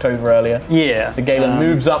Arvel kicked over earlier. Yeah. So Galen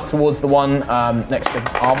moves up towards the one next to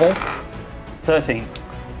Arvel. 13.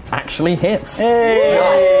 Actually hits.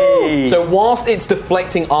 Hey! So whilst it's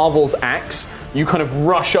deflecting Arvel's axe, you kind of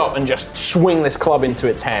rush up and just swing this club into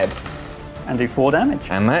its head. And do 4 damage.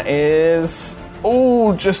 And that is...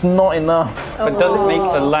 Oh, just not enough. But does it make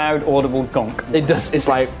a loud, audible gonk? It does, it's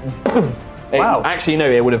like... Wow. Actually, no,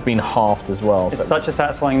 it would have been halved as well. It's So. such a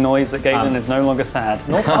satisfying noise that Galen is no longer sad.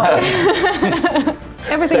 Nor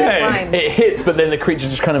Everything is Hey. fine. It hits, but then the creature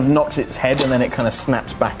just kind of knocks its head and then it kind of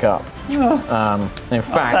snaps back up. In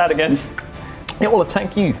fact, sad again. it will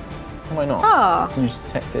attack you. Why not? Ah. You just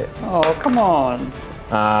detect it. Oh, come on.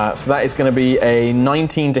 So that is going to be a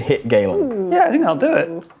 19 to hit Galen. Yeah, I think I'll do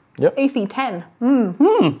it. AC 10.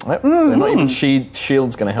 Yep. So not even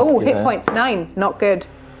shield's going to help Oh, you hit there. points 9. Not good.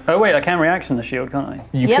 Oh, wait, I can reaction the shield, can't I?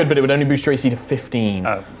 You Yep. could, but it would only boost your AC to 15.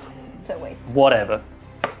 Oh, So waste. whatever.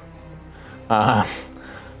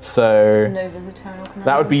 So Nova's eternal conundrum.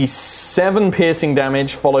 that would be 7 piercing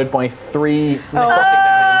damage, followed by 3 necrotic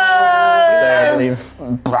damage. So I believe.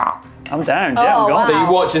 I'm down. Yeah, I'm Oh, gone. So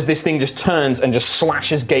you watch as this thing just turns and just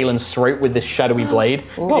slashes Galen's throat with this shadowy blade.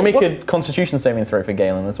 Can you make a Constitution saving throw for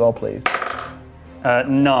Galen as well, please?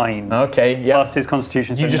 9. Okay, yeah. Plus his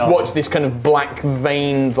constitution. You so just 9. watch this kind of black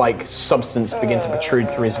veined like substance begin to protrude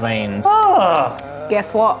through his veins.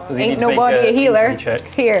 Guess what? he need Ain't to make nobody a a healer. injury check?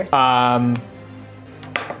 Here.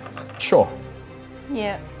 Sure.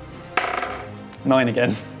 Yeah. 9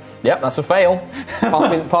 again. Yep, that's a fail.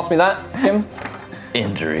 Pass me that, Kim.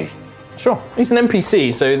 Injury. Sure. He's an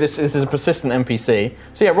NPC, so this is a persistent NPC.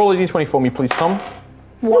 So yeah, roll a d20 for me, please, Tom.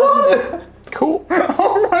 What? Cool.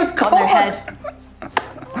 Oh my god. Got no head.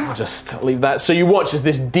 I'll just leave that. So you watch as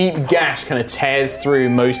this deep gash kind of tears through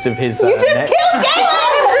most of his You just neck. killed Galen!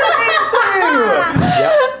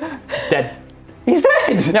 Yep. Dead. He's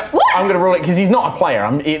dead! Yep. I'm going to roll it because he's not a player.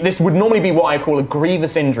 This would normally be what I call a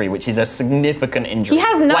grievous injury, which is a significant injury. He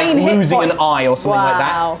has 9 like hit losing an points. eye or something like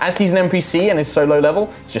Wow. that. As he's an NPC and is so low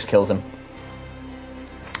level, it just kills him.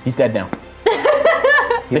 He's dead now.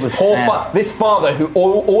 This father who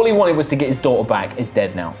all he wanted was to get his daughter back is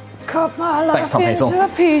dead now. Cut my Thanks, Tom Hazel.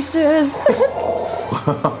 pieces.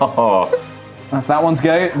 That's that one's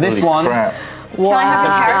go. This Holy one. crap. Can I have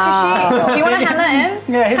your character sheet? Do you want to hand that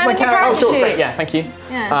in? Yeah, here's hand my in your character. character Sure, sheet. great. Yeah, thank you.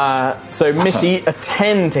 Yeah. So Missy, a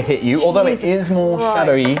 10 to hit you, although it is more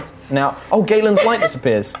shadowy now. Oh, Galen's light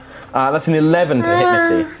disappears. That's an 11 to hit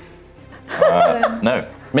Missy. No.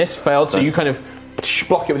 Miss failed, so you kind of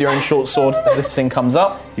block it with your own short sword as this thing comes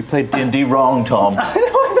up. You played D&D wrong, Tom.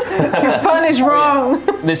 Your fun is wrong.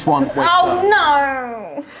 This one wakes Oh up.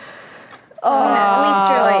 no! At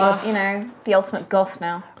least you're like, you know, the ultimate goth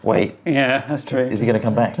now. Wait, Yeah, that's true. is he going to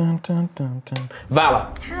come back? Valor,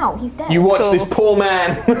 How? He's dead. you watch this poor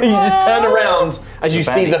man. You just turn around as you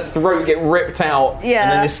see fatty. the throat get ripped out, Yeah.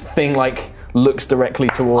 and then this thing like looks directly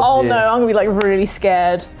towards Oh you. no, I'm gonna be like really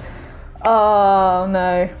scared. Oh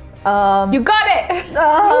no. You got it. You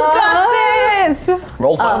got this.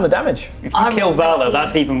 Roll high on the damage. If you kill Valor,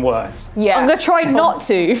 that's even worse. Yeah. I'm gonna try not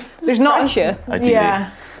to. There's not. Pressure. Ideally.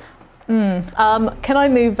 Yeah. Can I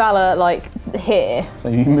move Valor like here? So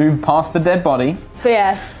you move past the dead body. But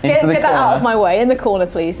yes. Into the Get that out corner. of my way. In the corner,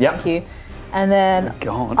 please. Yep. Thank you. And then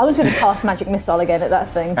God. I'm just gonna cast Magic Missile again at that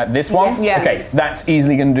thing. At this one? Yes. Okay, that's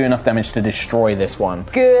easily going to do enough damage to destroy this one.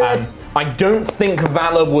 Good. I don't think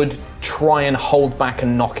Valor would try and hold back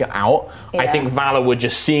and knock it out. I Yeah. think Valor would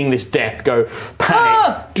just seeing this death go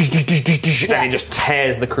panic, and it just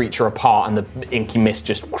tears the creature apart, and the inky mist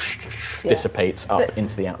just dissipates up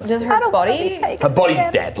into the atmosphere. Does her body? Her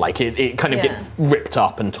body's dead, like it kind of Yeah. gets ripped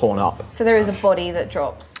up and torn up. So there is a body that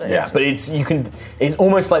drops. But Yeah, but it's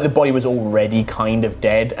almost like the body was already kind of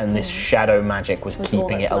dead, and this shadow magic was all keeping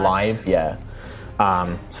that's it alive. Yeah.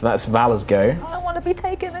 So that's Valor's go. I don't want to be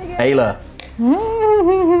taken again. Ayla,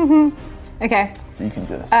 Okay. so you can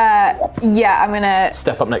just Yeah, I'm gonna.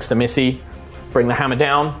 step up next to Missy, bring the hammer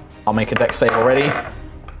down. I'll make a dex save already.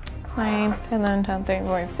 9, 10, 11, 12, 13,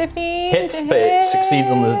 14, 15. Hits, to but it hit.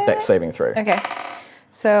 succeeds on the dex saving throw. Okay.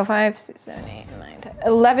 So 5, 6, 7, 8, 9, 10.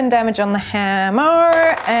 11 damage on the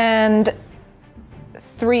hammer, and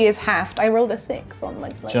 3 is halved. I rolled a 6 on my.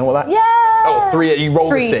 Do you know what that is? Yeah. Oh, 3. You rolled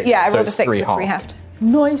 3. a 6. Yeah, I so rolled a it's 6, 3 so 3 halved. halved.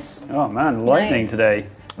 Nice. Oh man, lightning Nice. today.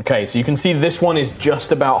 Okay, so you can see this one is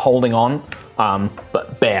just about holding on,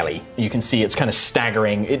 but barely. You can see it's kind of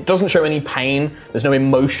staggering. It doesn't show any pain. There's no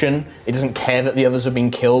emotion. It doesn't care that the others have been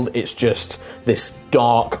killed. It's just this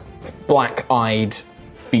dark, black-eyed,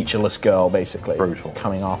 featureless girl, basically, Brutal.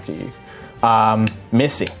 coming after you.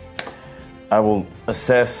 Missy, I will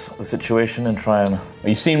assess the situation and try and...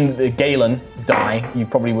 you've seen Galen die. You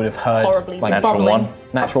probably would have heard Horribly Natural bubbling. one.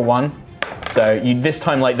 Natural one. So you this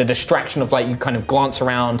time, like the distraction of like you kind of glance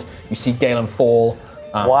around, you see Galen fall.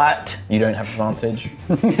 What? You don't have advantage.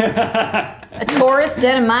 A tourist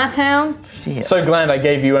dead in my town. So glad I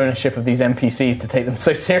gave you ownership of these NPCs to take them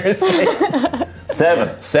so seriously.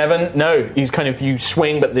 7. 7. No, you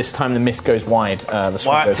swing, but this time the mist goes wide. The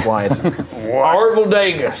swing What? goes wide. Orville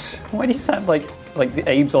Dagus. Why do you sound like the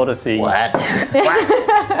Abe's Odyssey? What?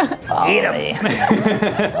 Follow me.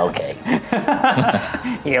 Okay.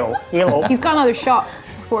 Heal. He's got another shot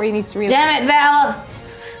before he needs to reload. Damn it, Valor!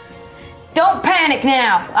 Don't panic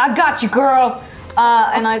now. I got you, girl.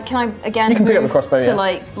 And can I again You can pick up move the crossbow, to yeah.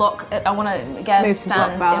 like block? I want to again Move to block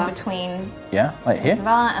stand Valor. in between Yeah, right here.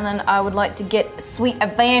 Valor, and then I would like to get sweet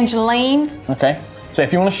Evangeline. Okay. So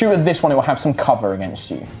if you want to shoot at this one, it will have some cover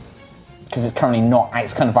against you. Because it's currently not,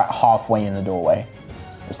 it's kind of like halfway in the doorway.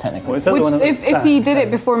 It's technically. Was that the Would, one that- if he did it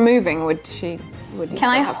before moving, would she? Would he Can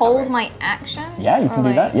I still have hold cover? my action? Yeah, you Or can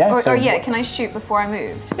do that, yeah, Or, so or yeah, what- can I shoot before I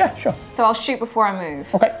move? Yeah, sure. So I'll shoot before I move.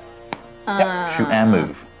 Okay. Shoot and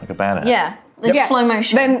move like a badass. Yeah, in Yep. slow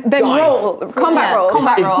motion. Then Dive. roll combat Yeah, roll.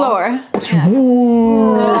 combat It's roll. slower.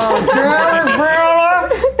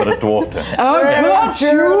 But a dwarf turn.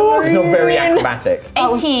 It's not very acrobatic.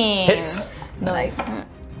 18. Hits. Nice.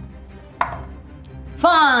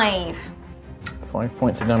 5. 5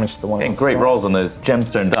 points of damage to the one. Getting on great strike. rolls on those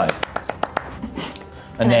gemstone dice.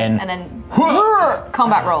 And then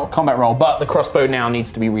combat roll. combat roll, but the crossbow now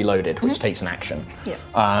needs to be reloaded, which takes an action.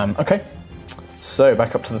 Yeah. Okay. So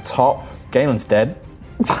back up to the top. Galen's dead.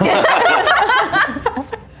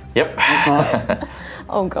 Yep.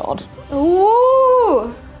 Oh god.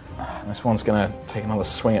 Ooh! This one's gonna take another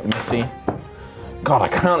swing at Missy. God, I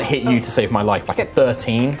can't hit you to save my life. Like a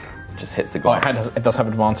 13. Just hits the Oh, glass. it does have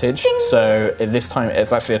advantage. So this time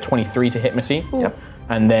it's actually a 23 to hit Missy. Yep.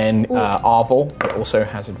 And then Arvel also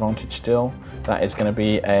has advantage still. That is going to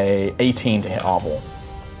be a 18 to hit Arvel.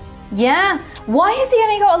 Yeah. Why has he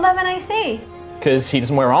only got 11 AC? Because he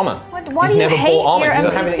doesn't wear armor. Why He's do you never hate bought armor. your He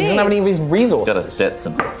doesn't have any of his resources. Gotta set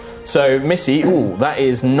some. So Missy, that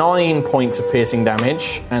is 9 points of piercing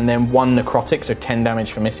damage, and then 1 necrotic, so 10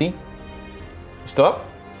 damage for Missy. Still up?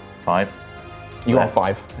 5. You got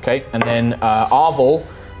 5, okay. And then Arvel,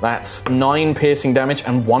 that's 9 piercing damage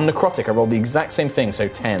and 1 necrotic. I rolled the exact same thing, so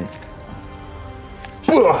 10.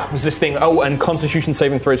 Was this thing? Oh, and Constitution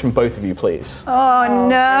saving throws from both of you, please. Oh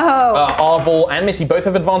no! Arvel and Missy both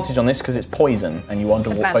have advantage on this because it's poison, and you are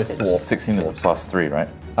both Advantage. dwarf. 16 is a plus 3, right?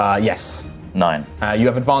 Yes. 9. You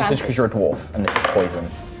have advantage because you're a dwarf, and this is poison.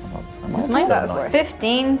 What's my That was worth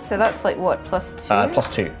 15, so that's like what, plus 2?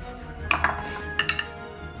 Plus 2.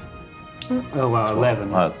 Oh wow,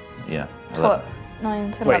 11. Yeah. 12,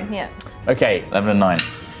 9, 10, Wait. 11, yeah. Okay, 11 and 9.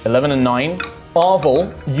 11 and 9.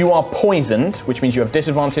 Arvel, you are poisoned, which means you have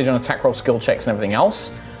disadvantage on attack roll, skill checks, and everything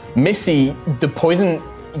else. Missy, the poison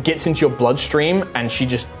gets into your bloodstream, and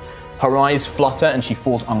her eyes flutter, and she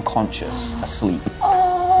falls unconscious, asleep.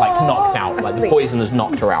 Like knocked out. Like the poison has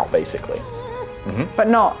knocked her out, basically. But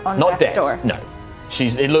not on Not death's dead. door. No.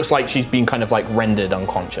 It looks like she's been kind of like rendered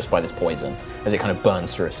unconscious by this poison as it kind of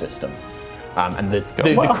burns through her system. And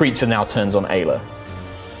the creature now turns on Ayla.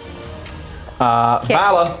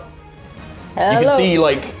 Valor. You can see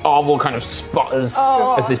like Arvel kind of sputters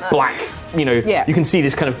as this black, Yeah. you can see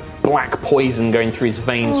this kind of black poison going through his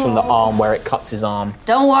veins from the arm where it cuts his arm.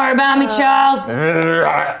 Don't worry about me, child.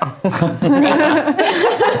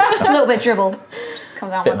 Just a little bit dribble. Just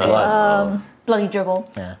comes out Bit one of bit. blood. Bloody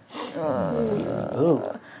dribble. Yeah.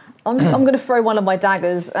 I'm going to throw one of my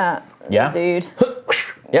daggers at Yeah? the dude.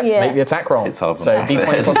 Yep, Yeah. make the attack roll. It's hard. So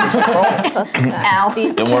D20 plus the attack roll. Plus,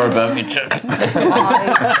 Ow. Don't worry about me, Chuck.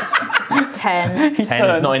 10. 10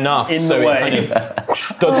 is not enough. in So the it way. kind of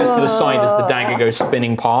dodges to the side as the dagger goes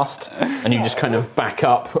spinning past, and you just kind of back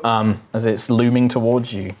up as it's looming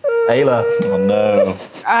towards you. Ayla, Oh no.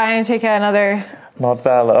 I'm gonna take another Not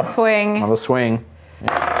Valor. swing. another swing.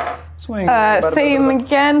 Swing. Same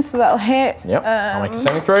again, so that'll hit. Yep, I'll make a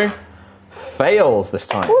saving throw. Fails this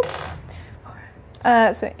time.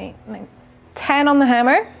 So 8, 9, 10 on the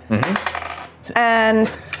hammer. And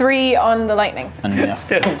 3 on the lightning.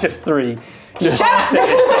 Still just 3.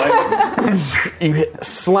 You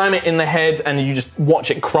slam it in the head, and you just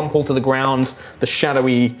watch it crumple to the ground. The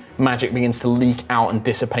shadowy magic begins to leak out and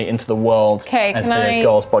dissipate into the world 'Kay, as can the I-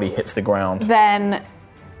 girl's body hits the ground. Then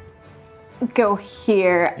go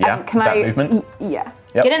here. Yeah, And can is that I? movement? Yeah.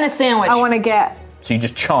 Yep. Get in the sandwich. I want to get. So you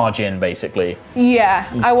just charge in, basically. Yeah.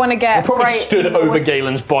 I want to get. Probably right stood over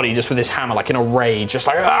Galen's body just with his hammer, like in a rage, just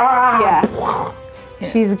like ah! Yeah.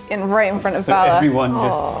 She's right in front of Vala. Everyone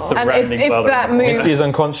just And surrounding if Vala. that moves. Missy is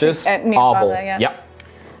unconscious. Near Arvel. Vala, yeah.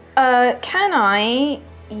 Yep. Can I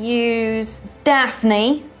use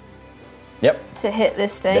Daphne Yep. to hit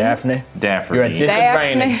this thing? Daphne. Daphne. You're at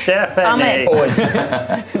disadvantage. I'm at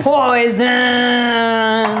poisoned.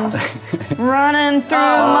 Running through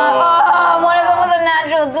my. Oh, one of them was a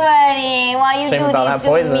natural 20. Why you Shame do about this that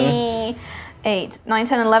poison. to me? 8, 9,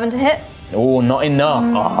 10, 11 to hit. Oh, not enough.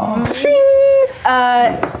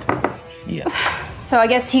 Yeah. So I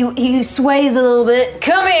guess he sways a little bit.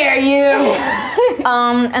 Come here, you.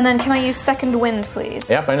 And then can I use second wind, please?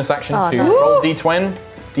 Yeah, bonus action to roll D20.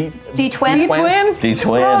 D20. Twin.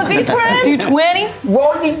 D-twin. D20.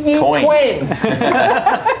 Roll your Coin.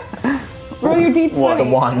 Roll your D20. What's a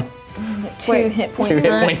 1? 2 hit points. 2 hit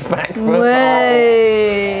back. points back. Way.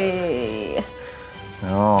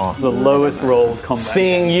 Oh. the lowest rolled combat.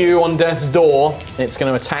 Seeing you on death's door, it's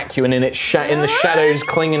going to attack you, and in the shadows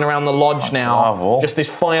clinging around the lodge now, Bravo. just this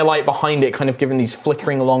firelight behind it, kind of giving these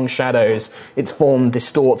flickering long shadows. Its form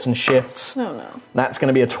distorts and shifts. Oh no. That's going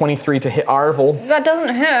to be a 23 to hit Arvel. That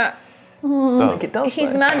doesn't hurt. It does.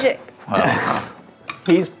 He's magic.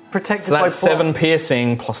 He's protected So that's by 7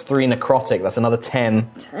 piercing plus 3 necrotic. That's another 10.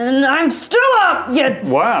 And I'm still up, you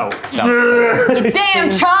Wow. damn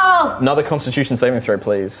child. Another Constitution saving throw,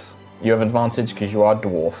 please. You have advantage because you are a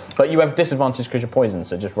dwarf, but you have disadvantage because you're poisoned.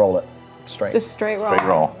 So just roll it straight. Just straight roll. Straight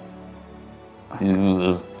roll.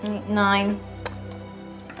 Ooh. 9.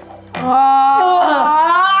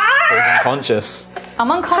 Falls unconscious. I'm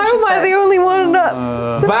How unconscious. am I the only one not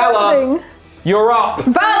Vala, you're up.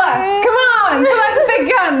 Vala, come on! Pull out the big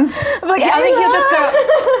guns! I think he'll just go,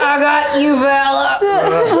 I got you, Vala.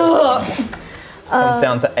 Comes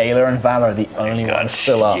down to Ayla and Vala are the only ones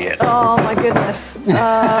still up. Oh my goodness.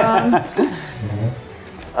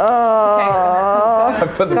 I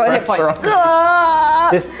put the pressure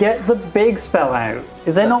on. Just get the big spell out.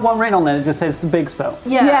 Is there not one written on there that just says the big spell?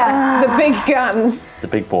 Yeah, the big guns. The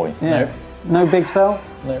big boy. Yeah. No big spell?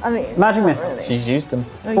 I mean, Magic missiles. She's used them.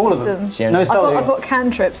 All of them. She No only spells. I've got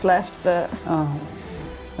cantrips left, but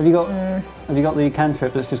Have you got the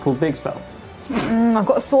cantrip that's just called big spell? I've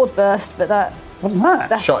got a sword burst, but that's What's that?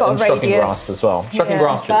 got a Shocking radius. grasp as well. Shocking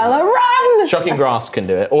grasp. Vala, run! Shocking grasp can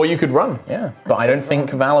do it, or you could run. Yeah, but I don't think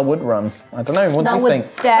Vala would run. I don't know. What do That you would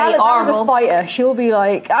think? daddy Vala's a Arvel. fighter. She'll be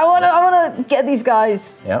like, I wanna get these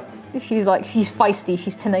guys. Yep. She's feisty.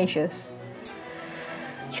 She's tenacious.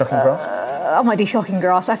 Shocking grasp. I might do shocking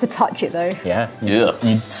grasp. I have to touch it though. Yeah. Yeah.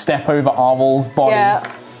 You step over Arvel's body. Yeah.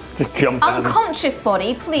 Just jump down. Unconscious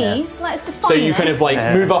body, please. Let's define So you kind this.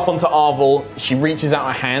 of move up onto Arvel. She reaches out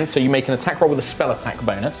her hand, so you make an attack roll with a spell attack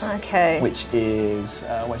bonus. Okay. Which is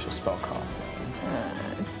where's your spell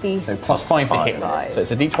casting? So D5. +5 to hit. Five. So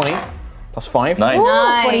it's a D20 +5. Nice.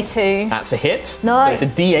 Nice. 22. That's a hit. Nice. So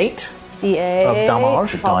it's a D8 D8. of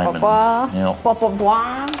damage. Diamond. Yeah. Blah, blah,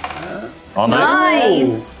 blah. Oh, no.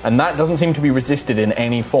 Nice. And that doesn't seem to be resisted in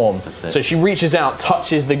any form. it. So she reaches out,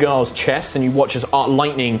 touches the girl's chest, and you watch as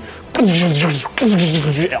lightning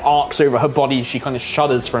arcs over her body. She kind of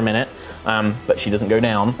shudders for a minute, but she doesn't go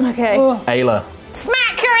down. Okay. Ayla.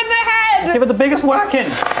 Smack her in the head! Give it the biggest whacking.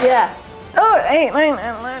 Yeah. Oh, 8, 9,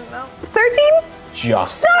 10, 13?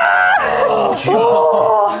 Just.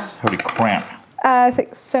 Holy crap.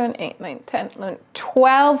 6, 7, 8, 9, 10, 11,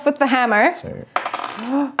 12 with the hammer. So,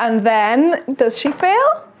 And then, does she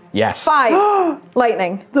fail? yes. 5.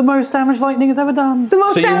 Lightning. The most damage lightning has ever done. The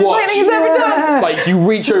most So you damage watch- lightning has ever done. Like, you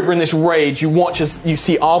reach over in this rage, you watch as you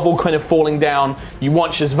see Arvel kind of falling down, you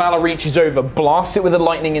watch as Vala reaches over, blasts it with the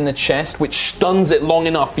lightning in the chest, which stuns it long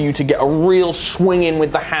enough for you to get a real swing in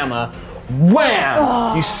with the hammer.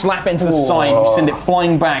 Wham! You slap it into the side, you send it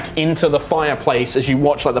flying back into the fireplace as you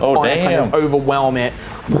watch the fire kind of damn. overwhelm it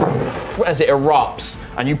as it erupts,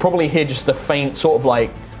 and you probably hear just the faint sort of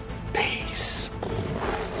peace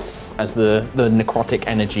as the necrotic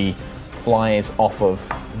energy flies off of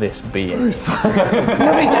this being.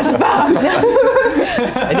 Nobody touches Val.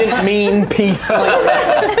 I didn't mean peace like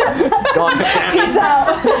that. God damn it. Peace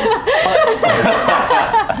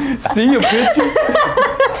out. See you, bitches.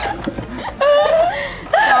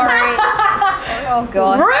 Sorry. Oh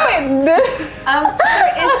god. Ruined. So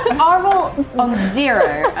is Arvel on 0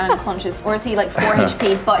 and unconscious, or is he 4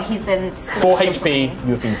 HP but he's been 4 HP,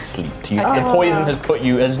 you have been sleeped. The poison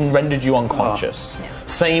has rendered you unconscious.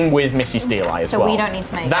 Same with Missy Steel Eye as So well. we don't need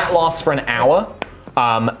to make that lasts for an hour.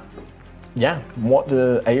 Yeah, what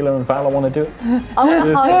do Ayla and Vala want to do? I want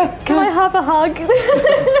a hug. Can I have a hug?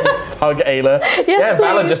 Hug Ayla. Yes,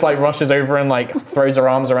 Vala please. just rushes over and throws her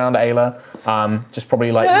arms around Ayla. Just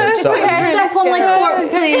probably looks up. Step on my corpse,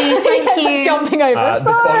 please. Thank you. Jumping over.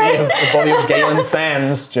 The body of Galen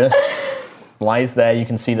Sands just lies there. You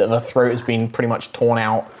can see that the throat has been pretty much torn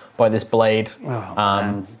out by this blade.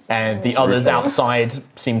 And the others outside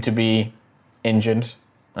seem to be injured.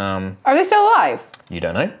 Are they still alive? You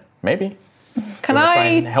don't know. Maybe. Can Wanna try I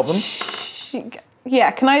and help them?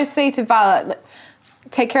 Yeah, can I say to Vala,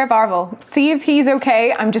 take care of Arvel. See if he's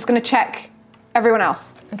okay. I'm just going to check everyone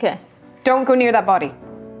else. Okay. Don't go near that body.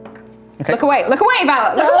 Okay. Look away, Vala. Look away.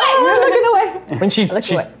 We're looking away. I mean, she's away.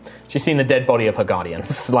 seen the dead body of her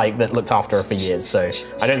guardians, that looked after her for years. So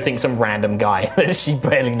I don't think some random guy that she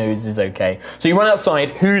barely knows is okay. So you run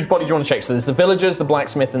outside. Whose body do you want to check? So there's the villagers, the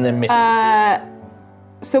blacksmith, and then Missy's.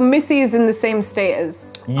 So Missy is in the same state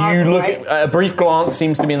as You Arvel, look right? at a brief glance,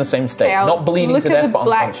 seems to be in the same state, Okay, I'll not bleeding look to at death, the but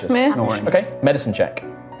unconscious. blacksmith. Okay, medicine check.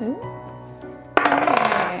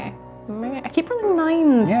 I keep rolling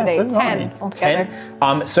 9s today. so do I. 10 altogether.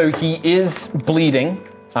 10. So he is bleeding.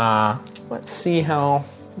 Let's see how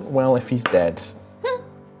well if he's dead.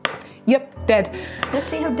 Yep, dead.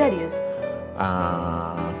 Let's see how dead he is.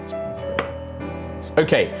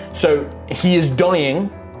 Okay, so he is dying,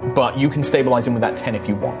 but you can stabilize him with that 10 if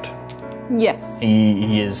you want. Yes.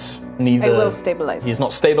 He is neither. I will stabilize. He is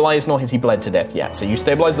not stabilized, nor has he bled to death yet. So you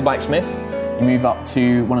stabilize the blacksmith. You move up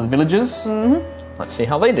to one of the villagers. Mm-hmm. Let's see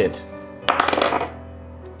how they did.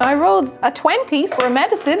 I rolled a 20 for a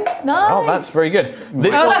medicine. Nice. Oh, that's very good.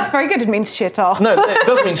 This Oh, one, that's very good. It means shit all. no, it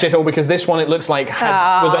does mean shit all because this one it looks like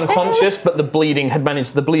was unconscious, but the bleeding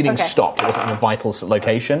Okay. stopped. It wasn't in a vital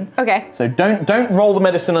location. Okay. So don't roll the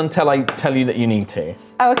medicine until I tell you that you need to.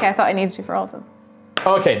 Oh, okay. I thought I needed to for all of them.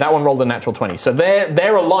 Oh, okay, that one rolled a natural 20. So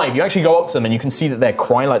they're alive. You actually go up to them and you can see that they're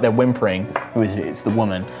crying, like they're whimpering. Who is it? It's the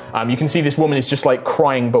woman. You can see this woman is just like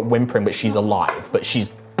crying but whimpering, but she's alive, but she's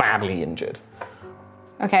badly injured.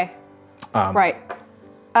 Okay. Right.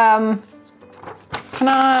 Can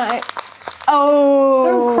I?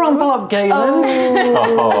 Oh. Crumple up, Galen.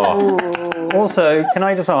 Oh. Also, can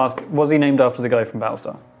I just ask, was he named after the guy from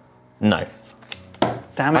Battlestar? No.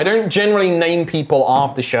 Damn it. I don't generally name people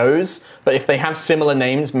after shows, but if they have similar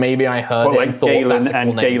names, maybe I heard Well, it and like thought Galen that's a cool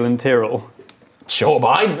and name. Galen Tyrrell. Sure, but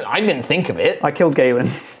I didn't think of it. I killed Galen.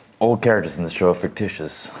 All characters in the show are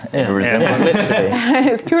fictitious. Yeah, Resemblance. literally.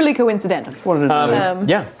 It's purely coincidental.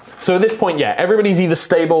 Yeah. So at this point, yeah, everybody's either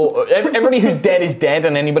stable. Everybody who's dead is dead,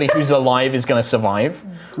 and anybody who's alive is going to survive.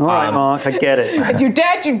 All right, Mark, I get it. If you're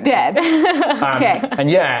dead, you're dead. Okay.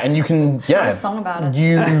 And you can, a song about it.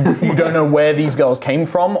 You don't know where these girls came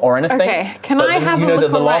from or anything. Okay, can but I have you a know look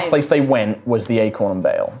that the last around? place they went was the Acorn and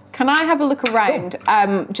Bale. Can I have a look around,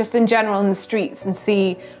 just in general in the streets and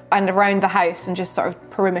see, and around the house and just sort of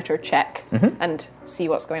perimeter check and see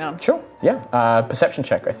what's going on? Sure. Yeah. Perception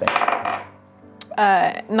check, I think.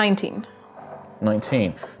 19.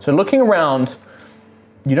 19. So looking around,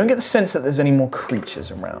 you don't get the sense that there's any more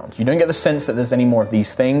creatures around. You don't get the sense that there's any more of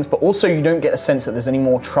these things, but also you don't get the sense that there's any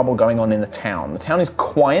more trouble going on in the town. The town is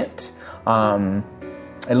quiet.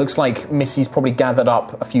 It looks like Missy's probably gathered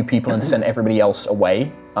up a few people and sent everybody else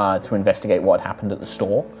away to investigate what happened at the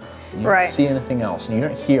store. You don't see anything else, and you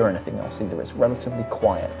don't hear anything else either. It's relatively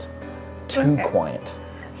quiet. Too quiet.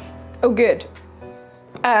 Oh, good.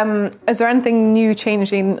 Is there anything new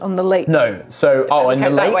changing on the lake? No. So, in the out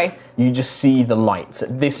that lake, way. you just see the lights.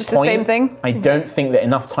 At this Just the point, same thing? I don't think that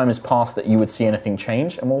enough time has passed that you would see anything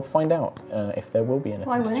change, and we'll find out if there will be anything.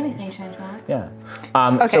 Why would to change. anything change, Mark? Yeah.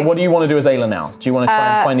 Okay. So, what do you want to do as Ayla now? Do you want to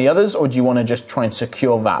try and find the others, or do you want to just try and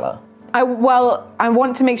secure Valor? I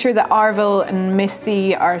want to make sure that Arvil and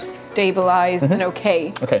Missy are stabilized and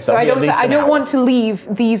okay. Okay, So that'll I be at don't. least I an don't hour. want to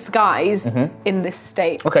leave these guys in this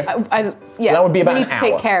state. Okay. Yeah. that would be about we need an to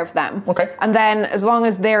take hour. care of them. Okay. And then, as long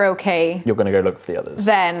as they're okay, You're going to go look for the others.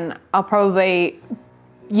 then I'll probably.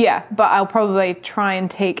 Yeah, but I'll probably try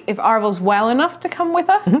and take, if Arvil's well enough to come with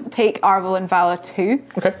us, take Arvil and Vala too.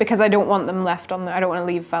 Okay. Because I don't want them left on there. I don't want to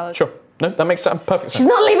leave Vala. Sure. No, that makes perfect sense. She's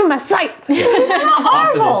not leaving my sight.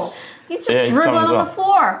 Marvel! He's just Yeah, he's dribbling coming as on well. the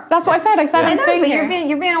floor. That's what I said. I said I I'm know, staying but here.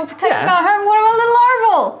 you're being all protective Yeah. about her. What about little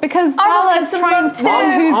Arvel? Because Arvel Vala's needs some trying love to. too.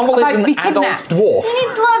 Who's Arvel about is to be an adult kidnapped. dwarf. He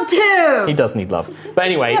needs love too. He does need love. But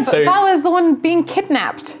anyway, Yeah, but so Vala's the one being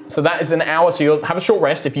kidnapped. so that is an hour. So you'll have a short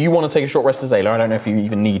rest. If you want to take a short rest as Ayla, I don't know if you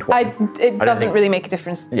even need one. It doesn't think- really make a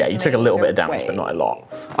difference. Yeah, you took a little bit of damage, but not a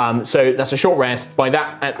lot. So that's a short rest. By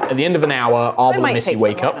that, at the end of an hour, Arvel and might Missy take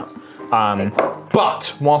wake one, up.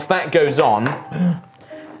 But whilst that goes on,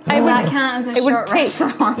 Does that count as a it would short rest for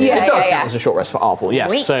take- Arvel? Yeah, it does yeah. count as a short rest for Arvel. Yes.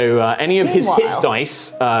 Sweet. So any of his hit Meanwhile-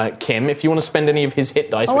 dice, Kim, if you want to spend any of his hit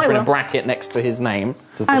dice, Oh, which I are in a will. bracket next to his name.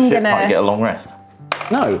 Does the I'm ship gonna- part get a long rest?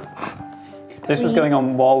 No. This was going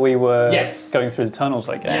on while we were Yes. going through the tunnels,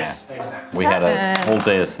 I guess. We had a whole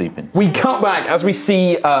day of sleeping. We cut back as we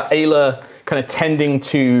see Ayla kind of tending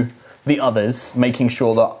to the others, making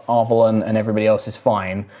sure that Arvel and everybody else is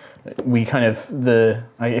fine. We kind of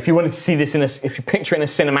if you wanted to see this if you picture it in a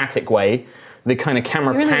cinematic way, the kind of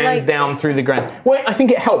camera really pans like down this. through the ground. Well, I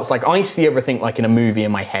think it helps. Like I see everything like in a movie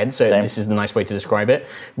in my head, so Same. this is the nice way to describe it.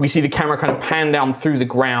 We see the camera kind of pan down through the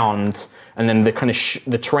ground, and then the kind of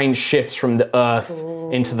the terrain shifts from the earth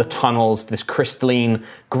into the tunnels, this crystalline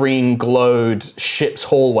green glowed ship's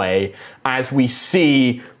hallway, as we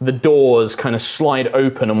see the doors kind of slide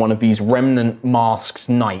open and one of these remnant masked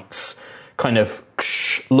knights kind of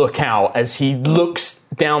look out as he looks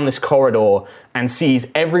down this corridor and sees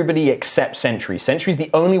everybody except Sentry. Sentry's the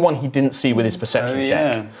only one he didn't see with his perception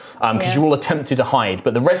check, because you all attempted to hide.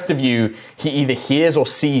 But the rest of you, he either hears or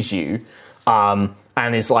sees you,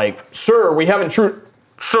 and is like, "Sir, we have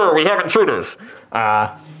intruders."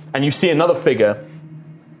 And you see another figure,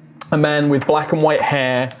 a man with black and white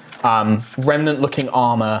hair, remnant-looking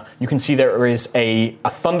armor. You can see there is a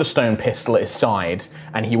Thunderstone pistol at his side,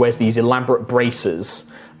 and he wears these elaborate braces.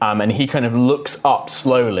 And he kind of looks up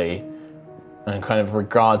slowly and kind of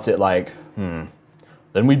regards it like,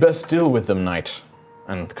 then we best deal with them, knight.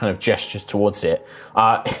 And kind of gestures towards it.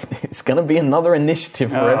 It's going to be another initiative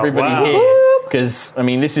for everybody here. Because, I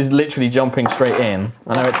mean, this is literally jumping straight in.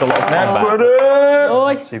 I know it's a lot of combat. Oh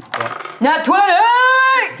Nice. Super quick. Nat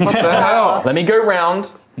 20! What the hell? Let me go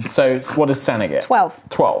round. So, what does Sana get? 12.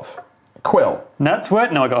 12. Quill. Nat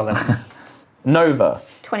 20? No, I got 11. Nova.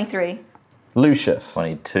 23. Lucius.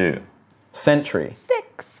 22. Sentry.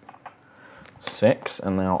 6. 6.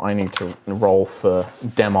 And now I need to roll for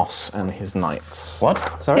Demos and his knights. What?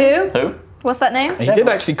 Who? Who? What's that name? He did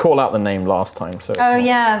actually call out the name last time, so. It's Oh not-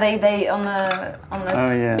 yeah, they on the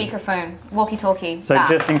yeah. speakerphone, walkie-talkie. So that.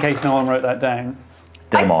 just in case no one wrote that down.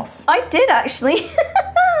 Demos. I did actually,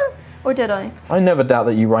 or did I? I never doubt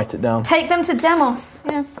that you write it down, Take them to Demos.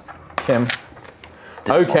 Yeah. Kim.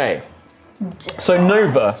 Okay. So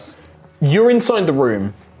Nova, you're inside the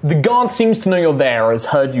room. The guard seems to know you're there, has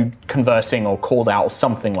heard you conversing or called out or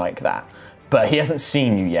something like that. But he hasn't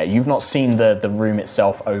seen you yet. You've not seen the room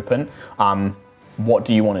itself open. What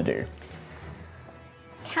do you want to do?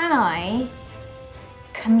 Can I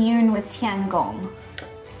commune with Tiangong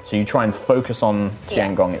So you try and focus on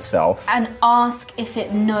Tiangong itself. and ask if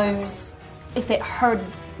it knows, if it heard?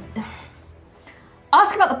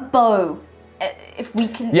 Ask about the bow. If we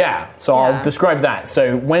can. Yeah, so Yeah. I'll describe that.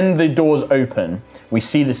 So when the doors open, we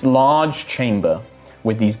see this large chamber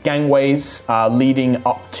with these gangways leading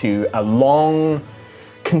up to a long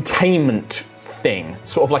containment thing,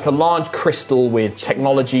 sort of like a large crystal with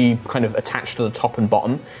technology kind of attached to the top and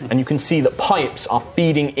bottom, and you can see that pipes are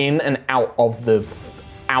feeding in and out of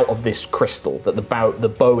this crystal that the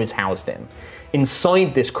bow is housed in.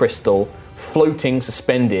 Inside this crystal, floating,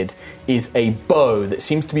 suspended, is a bow that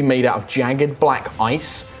seems to be made out of jagged black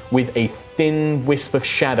ice with a thin wisp of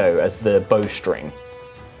shadow as the bowstring.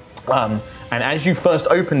 And as you first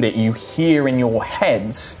opened it, you hear in your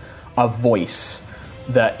heads a voice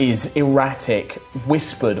that is erratic,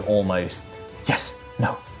 whispered almost. Yes,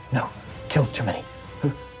 no, killed too many.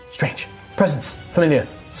 Strange, presence, familiar,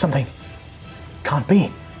 something. Can't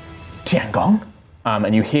be. Tiangong?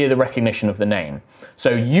 And you hear the recognition of the name. So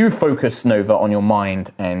you focus, Nova, on your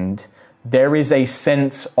mind, and there is a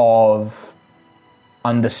sense of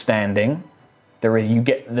understanding. You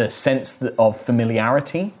get the sense of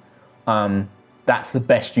familiarity. That's the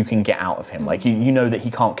best you can get out of him. Like you know that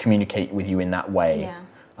he can't communicate with you in that way.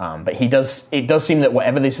 Yeah. But he does. It does seem that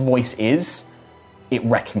whatever this voice is, it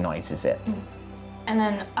recognizes it. And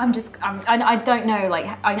then I don't know.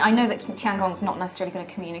 Like I know that Tiangong's not necessarily going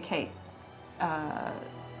to communicate.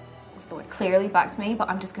 What's the word? Clearly back to me, but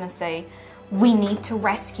I'm just going to say, we need to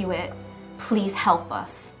rescue it. Please help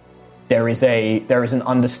us. There is an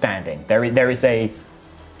understanding. There is a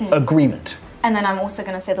agreement. And then I'm also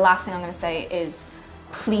going to say, the last thing I'm going to say is,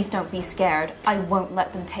 please don't be scared. I won't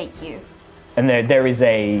let them take you. And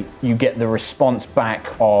you get the response back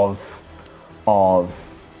of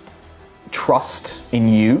trust in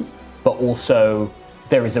you, but also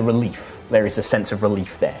there is a relief. There is a sense of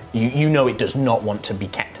relief there. You know it does not want to be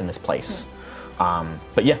kept in this place.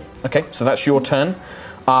 But yeah, okay, so that's your turn.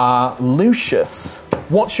 Lucius,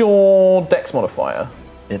 what's your dex modifier?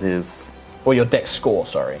 It is Or your dex score,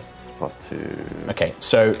 sorry. it's +2. Okay,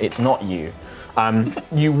 so it's not you.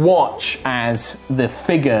 You watch as the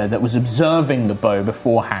figure that was observing the bow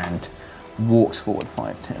beforehand walks forward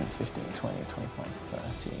 5, 10, 15, 20, 25,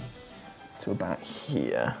 30 to about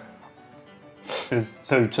here.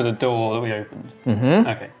 So to the door that we opened. Mm-hmm.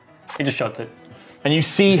 Okay. He just shuts it. And you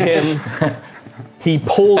see him. He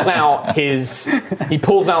pulls out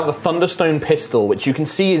the Thunderstone pistol, which you can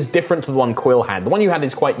see is different to the one Quill had. The one you had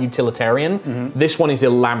is quite utilitarian. Mm-hmm. This one is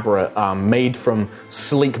elaborate, made from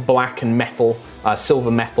sleek black and metal,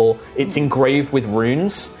 silver metal. It's engraved with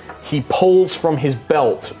runes. He pulls from his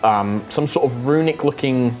belt some sort of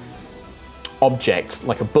runic-looking object,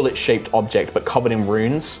 like a bullet-shaped object, but covered in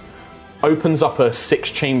runes. Opens up a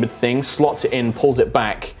 6-chambered thing, slots it in, pulls it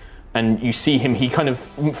back, and you see him, he kind of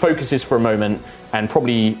focuses for a moment and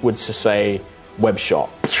probably would say web shot,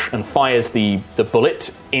 and fires the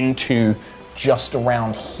bullet into just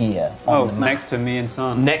around here. On the map. Next to me and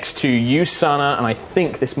San. Next to you, Sana, and I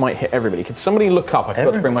think this might hit everybody. Could somebody look up? I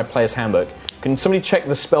forgot to bring my player's handbook. Can somebody check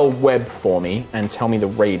the spell web for me and tell me the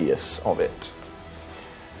radius of it?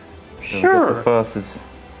 Sure. The first is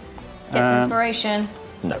Gets inspiration.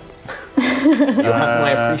 No. You'll have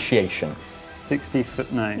my appreciation. 60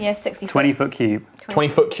 foot, no. Yeah, 60 foot. 20 foot cube.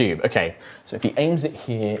 20-foot cube, okay. So if he aims it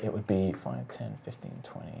here, it would be 5, 10, 15,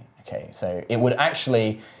 20. Okay, so it would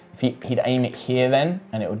actually, if he'd aim it here then,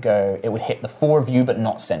 and it would hit the 4 of you, but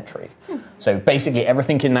not Sentry. So basically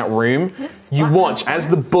everything in that room, you watch as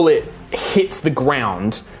the bullet hits the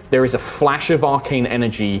ground, there is a flash of arcane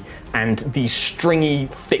energy, and these stringy,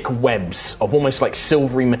 thick webs of almost like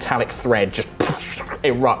silvery metallic thread just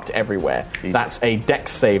erupt everywhere. Jesus. That's a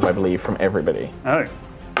dex save, I believe, from everybody. Oh.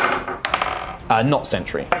 Not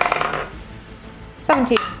sentry.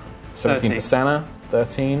 17. 17 for Sana.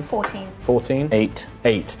 13. 14. 14. 8.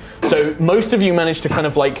 8. So most of you manage to kind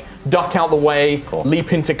of like duck out the way,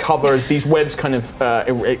 leap into cover as these webs kind of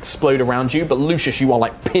explode around you. But Lucius, you are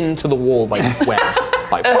like pinned to the wall by these webs.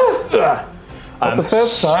 Like, The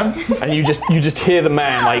first time. and you just hear the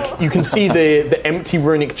man, like you can see the empty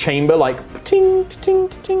runic chamber, like ting ting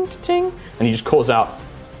ting ting, and he just calls out,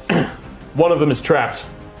 "One of them is trapped.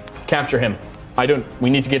 Capture him. We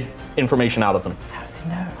need to get information out of them." How does he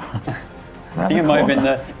know? I think it might have been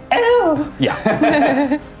the.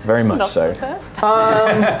 Yeah, very much so.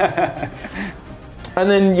 And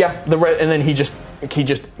then and then he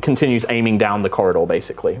just continues aiming down the corridor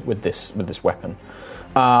basically with this weapon.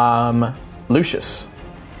 Lucius.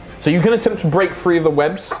 So you can attempt to break free of the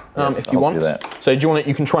webs Yes, if you I'll want. do that. So do you want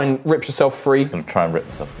you can try and rip yourself free. I'm going to try and rip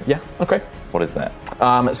myself free. Yeah. Okay. What is that?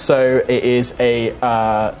 So it is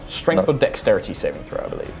a strength or dexterity saving throw, I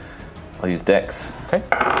believe. I'll use Dex. Okay.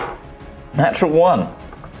 Natural 1.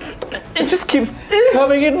 It just keeps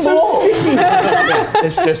Coming in so more. sticky.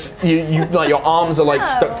 It's just you like your arms are like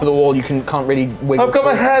stuck to the wall. You can't really wiggle. I've got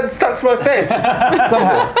my free. hand stuck to my face.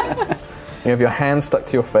 Somehow. You have your hand stuck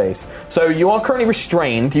to your face. So you are currently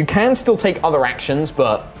restrained. You can still take other actions,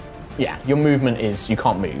 but yeah, your movement is you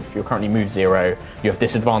can't move. You're currently move 0. You have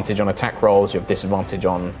disadvantage on attack rolls. You have disadvantage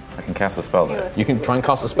on. I can cast a spell though. You can try and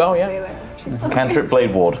cast a spell. Yeah. Cantrip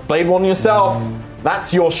Blade Ward. Blade Ward on yourself.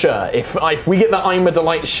 That's your shirt. If we get the I'm a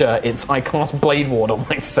Delight shirt, it's I cast Blade Ward on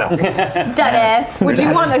myself. Dada. Would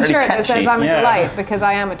you want a Really shirt that catchy. says I'm a Yeah. delight? Because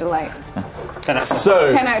I am a delight. So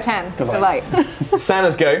 10 out of 10. Delight.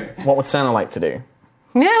 Santa's go. What would Santa like to do?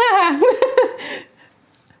 Yeah.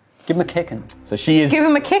 Give him a kicking. So she is. Give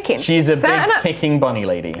him a kicking. She's a Santa- big kicking bunny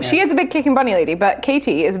lady. She is a big kicking bunny lady, but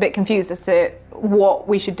Katie is a bit confused as to what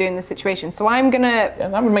we should do in this situation. So I'm gonna Yeah,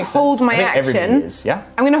 that would make hold sense. my I think everybody action. is, yeah.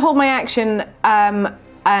 I'm gonna hold my action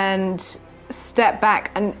and step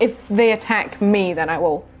back, and if they attack me, then I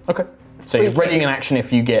will. Okay. So you're Free readying kicks. an action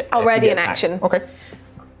if you get. if you Already get in attacked. action. Okay.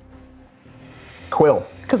 Quill.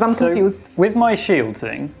 Because I'm So, confused. with my shield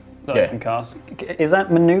thing that Yeah. I can cast, is that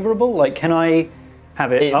maneuverable? Like, can I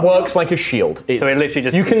have it? It up? works like a shield. So it literally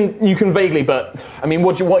just- you can vaguely, but I mean,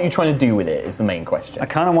 what are you trying to do with it? Is the main question. I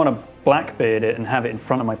kind of want to Blackbeard it and have it in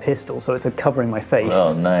front of my pistol, so it's covering my face.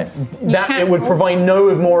 Oh, nice. That can't it would hold provide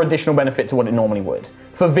no more additional benefit to what it normally would.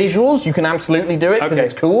 For visuals, you can absolutely do it because Okay.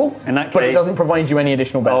 it's cool. In that but it case- doesn't provide you any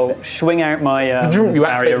additional I'll benefit. swing out my You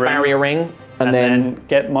activate the ring, barrier ring, and then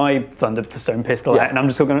get my Thunderstone pistol Yeah. out, and I'm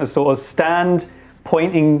just going to sort of stand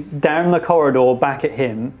pointing down the corridor back at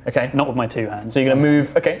him. Okay. Not with my two hands. so you're going to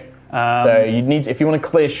move. Okay. So you need, if you want a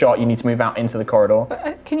clear shot, you need to move out into the corridor.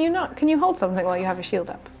 Can you hold something while you have a shield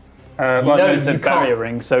up? Well, No, no, it's a you barrier can't.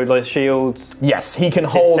 ring, so the shield. Yes, he can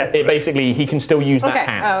hold it. separate. Basically, he can still use that Okay.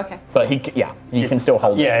 hand. Oh, okay. But he can still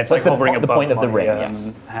hold it. Yeah, it's That's like hovering the above point of the my, ring.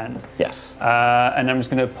 Yes. hand. Yes. And I'm just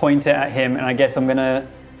going to point it at him, and I guess I'm going to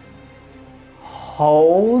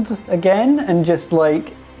hold again and just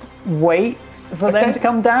like wait for them Okay. to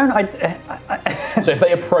come down. So if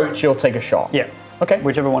they approach, you'll take a shot. Yeah, Okay.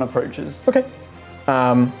 whichever one approaches. Okay.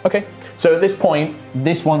 Okay. So at this point,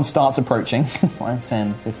 this one starts approaching. 5,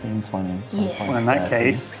 10, 15, 20, 25, Well, in that 30.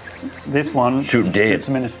 case, this one Shoot him dead. shoots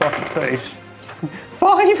him in his fucking face.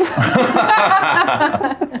 5.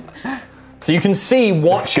 So you can see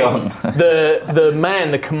watching the man,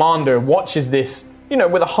 the commander, watches this,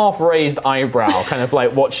 with a half raised eyebrow, kind of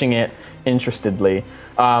like watching it interestedly.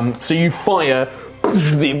 So you fire.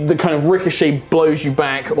 The kind of ricochet blows you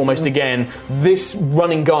back almost again. This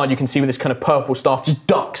running guard you can see with this kind of purple staff just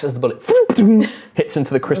ducks as the bullet hits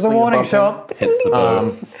into the The crystal. warning shot. Hits the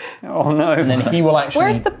bow. Oh no. And then he will actually.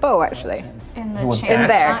 Where's the bow actually? In the will chamber. In there.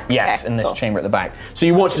 back. Yes, Okay, in this cool. chamber at the back. So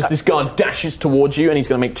you watch as this guard dashes towards you, and he's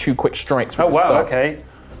going to make 2 quick strikes with Oh his wow. staff. Okay.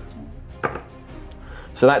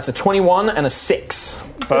 So that's a 21 and a 6.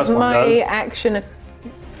 First one My does. action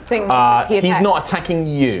thing. He's attacked? not attacking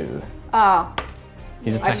you. Ah,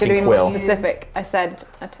 He's I should have attacking been more Quill. specific. I said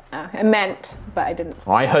I meant, but I didn't.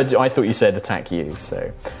 I thought you said attack you.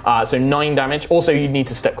 So 9 damage. Also, you need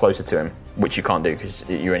to step closer to him, which you can't do because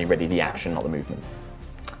you're only ready the action, not the movement.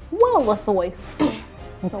 Well, that's a waste.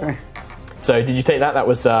 So did you take that? That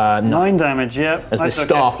was 9. 9 damage. Yeah. As the I took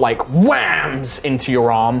staff it. like whams into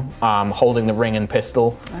your arm, holding the ring and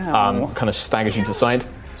pistol, Ow. kind of staggers you to the side.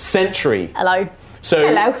 Sentry. Hello. So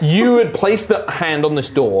Hello. you had placed the hand on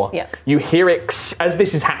this door. Yep. You hear it as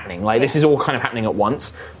this is happening. Like this is all kind of happening at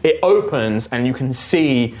once. It opens and you can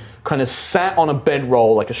see kind of sat on a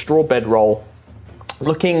bedroll, like a straw bedroll,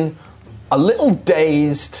 looking a little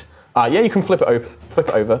dazed. Yeah, you can flip it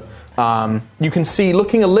over. You can see,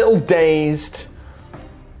 looking a little dazed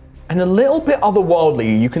and a little bit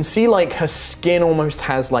otherworldly, you can see like her skin almost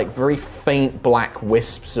has like very faint black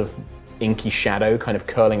wisps of inky shadow kind of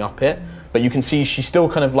curling up it. But you can see she still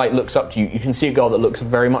kind of like looks up to you. You can see a girl that looks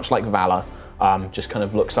very much like Valor, just kind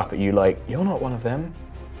of looks up at you like, you're not one of them.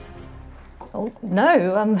 Oh,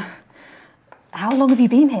 no, how long have you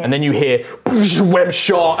been here? And then you hear web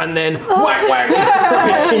shot, and then whack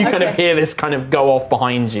whack. You kind of hear this kind of go off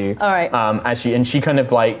behind you. All right. As she kind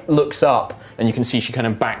of like looks up, and you can see she kind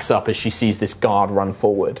of backs up as she sees this guard run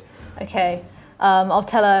forward. Okay. I'll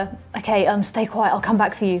tell her, okay, stay quiet, I'll come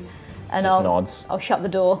back for you. And Just nods. I'll shut the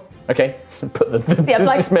door. Okay, so put the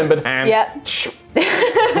like, dismembered hand. Yeah.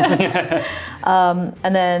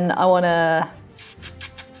 And then I want to...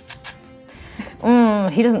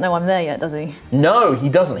 he doesn't know I'm there yet, does he? No, he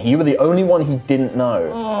doesn't. You were the only one he didn't know.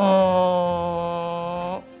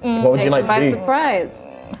 What would you like to do? Surprise.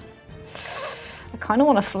 I kind of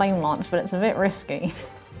want a flame lance, but it's a bit risky.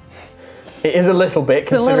 It is a little bit,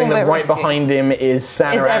 considering that right risky. behind him is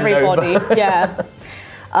Sana It's and everybody, Nova. yeah.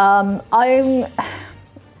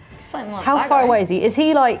 How far away is he? Is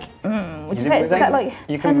he like? Would you say is that like?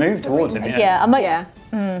 You can move towards him. Yeah, I'm like. Yeah.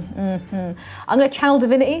 I'm gonna channel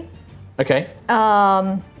divinity. Okay.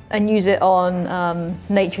 And use it on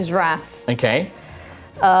Nature's Wrath. Okay.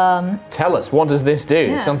 Tell us, what does this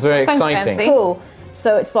do? Sounds very Sounds exciting. fancy. Cool.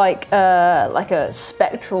 So it's like a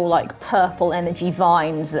spectral, like purple energy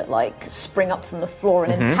vines that like spring up from the floor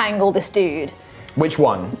and entangle this dude. Which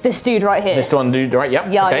one? This dude right here. This one, dude, right? Yep.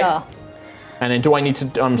 Yeah, okay. yeah. And then do I need to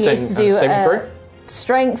He needs to do saving throw?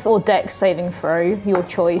 strength or dex saving throw, your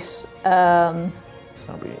choice. So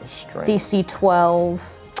that'll be strength. DC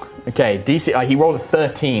 12. Okay, DC. He rolled a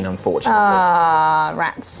 13, unfortunately.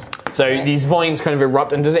 Rats. So these vines kind of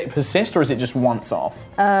erupt, and does it persist or is it just once off?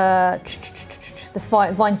 The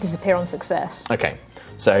vines disappear on success. Okay.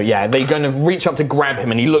 So yeah, they kind of reach up to grab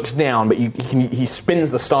him, and he looks down, but he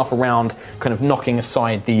spins the staff around, kind of knocking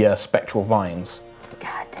aside the spectral vines.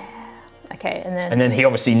 God damn. Okay, and then. And then he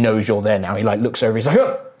obviously knows you're there now. He like looks over. He's like,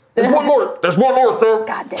 oh, "There's one more. There's one more, sir."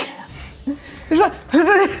 God damn. I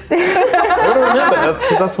don't remember. That's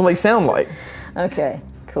because that's what they sound like. Okay.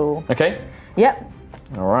 Cool. Okay. Yep.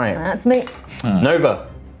 All right. That's me. Nova.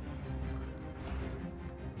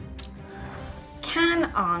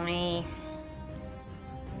 Can I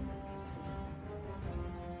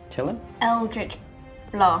Kill him? Eldritch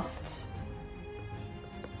Blast?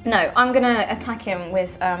 No, I'm gonna attack him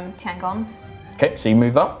with Tiangon. Okay, so you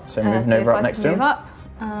move up. So move See if Nova I up next can to move him. up.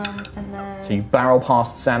 And then So you barrel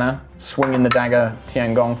past Sana, swinging the dagger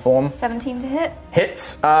Tiangong form. 17 to hit.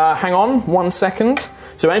 Hits. Hang on 1 second.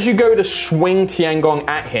 So as you go to swing Tiangong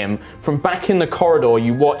at him, from back in the corridor,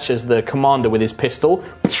 you watch as the commander with his pistol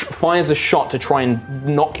fires a shot to try and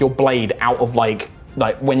knock your blade out of like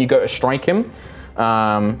when you go to strike him.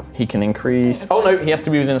 He can increase. Oh no, he has to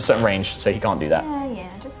be within a certain range, so he can't do that. Yeah,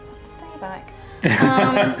 just stay back.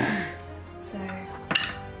 So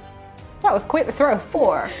That was quite the throw.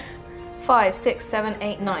 4, 5, 6, 7,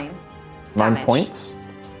 8, 9 9 damage. points.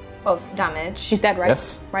 Of damage. She's dead, right?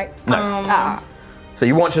 Yes. Right. No. So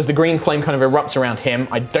you watch as the green flame kind of erupts around him.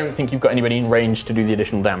 I don't think you've got anybody in range to do the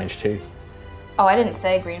additional damage to. Oh, I didn't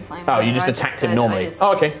say green flame. Oh, you just I attacked said- him normally. I just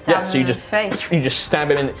Oh, okay. stabbed Yeah, so you him in just the face. you just stab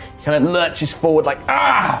him and he kind of lurches forward like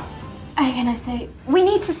ah. Again, I say, we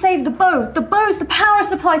need to save the bow. The bow's the power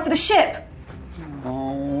supply for the ship.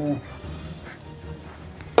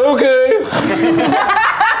 Okay.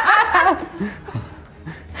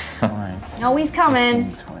 Oh, he's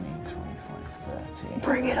coming. 20, 25, 30.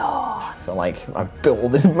 Bring it on. I feel like I've built all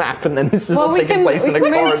this map and then this is Well, all we taking can- place in a we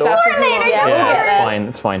can corridor. move stuff. Yeah, it's fine.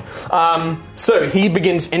 It's fine. So he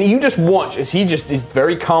begins, and you just watch as he just is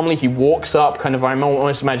very calmly. He walks up, kind of. I'm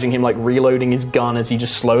almost imagining him like reloading his gun as he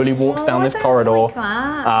just slowly walks down this corridor. Like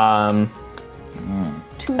that.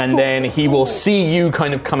 And then he will see you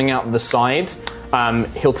kind of coming out of the side.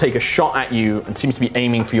 He'll take a shot at you and seems to be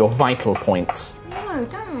aiming for your vital points. No,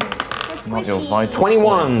 don't. They're Not your squishy. vital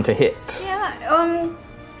 21 points. to hit.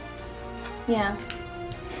 Yeah,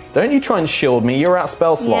 Don't you try and shield me. You're out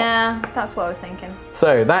spell slots. yeah, that's what I was thinking.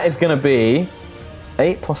 So that is going to be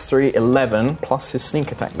 8 plus 3, 11 plus his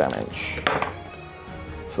sneak attack damage.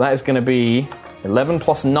 So that is going to be 11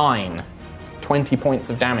 plus 9, 20 points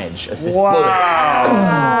of damage as this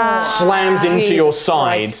bullet slams into your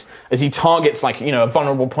side as he targets like a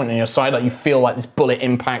vulnerable point on your side. Like you feel like this bullet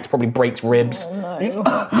impact probably breaks ribs. You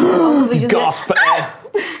gasp for air.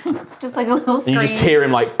 Just like a little And scream. you just hear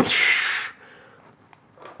him like.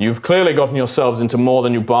 You've clearly gotten yourselves into more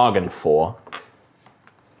than you bargained for.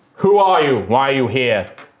 Who are you? Why are you here?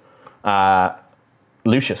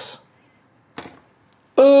 Lucius,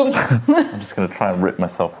 I'm just going to try and rip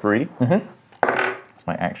myself free. That's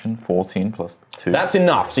my action. 14 plus 2. That's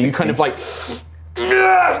enough. So you kind of like.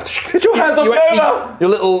 Get your hands off Nova! Your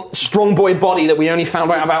little strong boy body that we only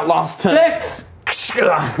found out about last turn. Flex!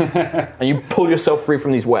 And you pull yourself free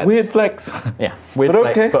from these webs. Weird flex. Yeah, weird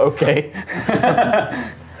But flex, okay. but okay.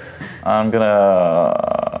 I'm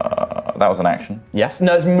gonna. That was an action. Yes,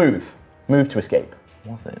 no, it's move. Move to escape.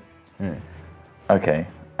 Was it? Okay.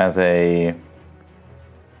 As a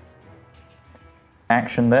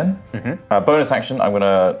action then, bonus action, I'm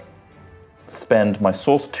gonna spend my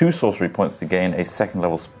 2 sorcery points to gain a second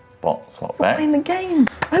level slot back. In the game.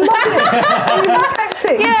 I love it. Using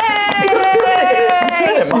tactics.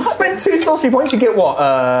 You spend 2 sorcery points, you get what?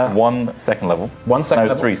 1 second level. 1 second No,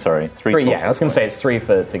 level? 3, sorry. 3 3, sorcery yeah, I was going to say it's 3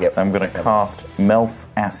 to get. I'm going to cast Melf's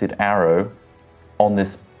Acid Arrow on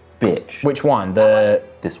this bitch. Which one?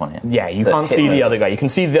 This one here. Yeah, you That can't hit see the the- other guy. You can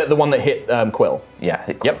see the one that hit Quill. Yeah,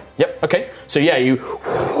 hit Yep, okay. So yeah, you...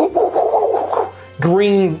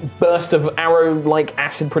 Green burst of arrow-like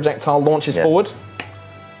acid projectile launches Yes. forward.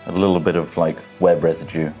 A little bit of like web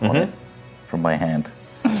residue on it from my hand.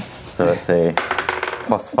 So that's a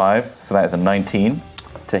 +5. So that is a 19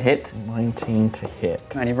 to hit. 19 to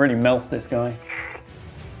hit. Man, you've really melted this guy.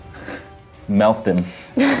 Melfed him.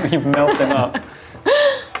 You've melted him up.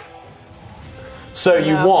 So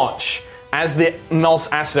you watch as the Melf's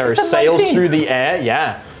acid arrow sails through the air.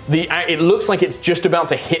 Yeah. It looks like it's just about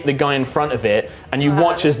to hit the guy in front of it, and you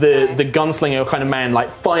watch as the gunslinger kind of man like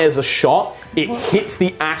fires a shot. It hits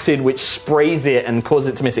the acid, which sprays it and causes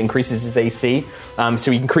it to miss. It increases his AC,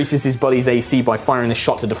 so he increases his body's AC by firing the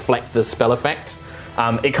shot to deflect the spell effect.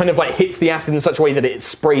 It kind of like hits the acid in such a way that it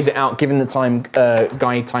sprays it out, giving the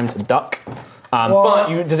guy time to duck. But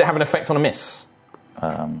does it have an effect on a miss?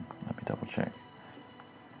 Let me double check.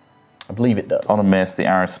 I believe it does. On a miss, the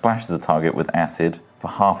arrow splashes the target with acid for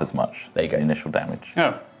half as much. There you go. The initial damage.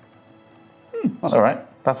 Oh. All right,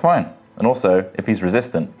 that's fine. And also, if he's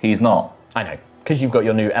resistant, he's not. I know, because you've got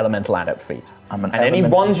your new elemental adept feat. I'm an And any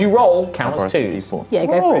elemental- ones you roll count Or as a 2s. D4. Yeah,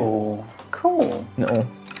 go for it. Oh, cool. No.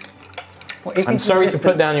 Well, if I'm he's sorry to resistant-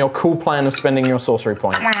 put down your cool plan of spending your sorcery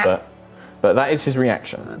points, but that is his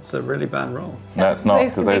reaction. That's a really bad roll. No, it's not, They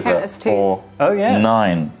because can those count are as twos. 4, Oh, yeah.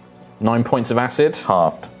 9, 9 points of acid.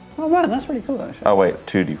 halved. Oh, man, that's really cool, actually. Oh, wait, it's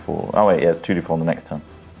 2d4. Oh, wait, yeah, it's 2d4 on the next turn.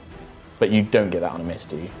 But you don't get that on a miss,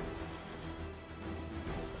 do you?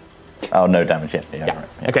 Oh, no damage yet. Yeah, Yeah. right,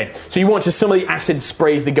 yeah. Okay, so you watch as some of the acid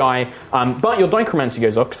sprays the guy, but your dichromancy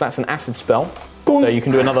goes off because that's an acid spell. So you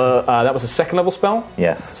can do another, that was a second level spell.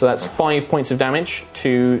 Yes. So that's 5 points of damage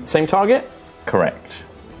to same target. correct.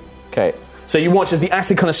 Okay. So you watch as the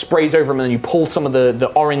acid kind of sprays over him, and then you pull some of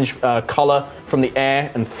the orange color from the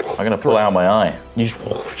air, and I'm going to pull out my eye. you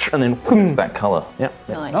just, and then It's that colour. yeah,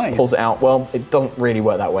 Nice. Nice. pulls it out. Well, it doesn't really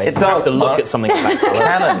work that way. It You have does, to look Mark. at something of that color.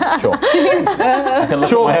 Cannon. Sure, I can look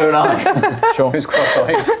Sure. at my own eye. sure. Who's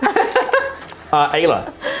cross-eyed?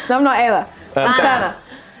 Ayla. No, I'm not Ayla. Sana.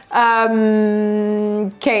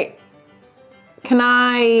 Sana. Kate. Can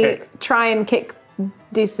I Kick. try and kick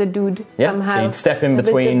this dude Yeah, somehow? so you'd step in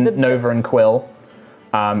between Nova and Quill.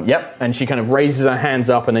 Yep, and she kind of raises her hands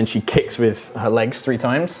up and then she kicks with her legs 3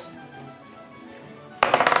 times.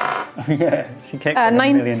 Yeah, she kicked like a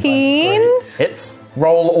million times. 19. Hits.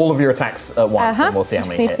 Roll all of your attacks at once and we'll see how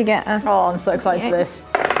Just many need to hit. get a Oh, I'm so excited for this.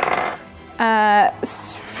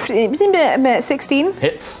 16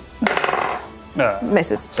 Hits.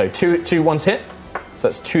 misses. So two ones hit. So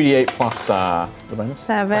that's 2d8 plus the bonus.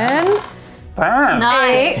 7, Bam!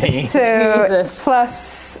 Nice. 8, so Jesus.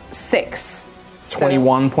 plus 6.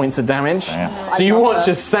 21 points of damage. Damn. So you love watch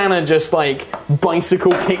her. as Sana just like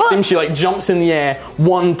bicycle kicks him. She like jumps in the air,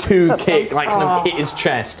 1-2 kick, like kind of hit his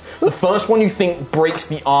chest. The first one you think breaks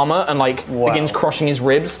the armor and like begins crushing his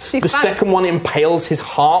ribs. The fine. second one impales his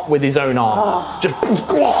heart with his own arm. Just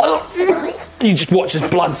you just watch his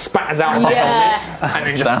blood spatters out of the helmet, and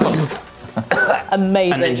then just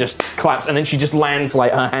Amazing. and then just collapse. And then she just lands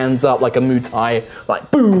like her hands up like a mutai, like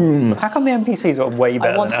boom. How come the NPCs are way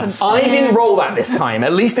better want than some- us? I didn't roll that this time.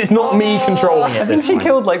 At least it's not me controlling it I this think she time.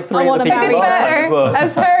 killed like 3 I of wanna the people marry last time Better as well.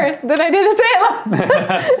 as her than I did as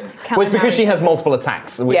Ayla. Well, it's because she has multiple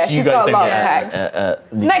attacks, which Yeah, you she's guys got a don't lot of get attacks. at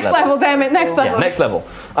these Next levels. level, damn it, next level. Yeah, next level.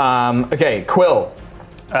 Okay, Quill.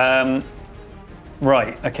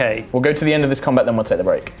 Right, okay. We'll go to the end of this combat, then we'll take the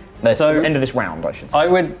break. The So- end of this round, I should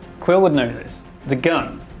say. Quill would know this. The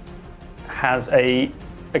gun has a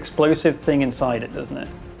explosive thing inside it, doesn't it?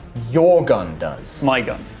 Your gun does. My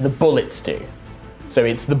gun. The bullets do. So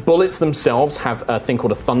it's the bullets themselves have a thing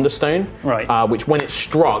called a thunderstone, Right. Which when it's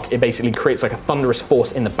struck, it basically creates like a thunderous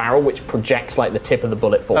force in the barrel, which projects like the tip of the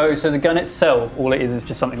bullet forward. Oh, so the gun itself, all it is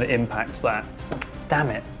just something that impacts that. Damn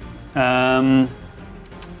it. Um,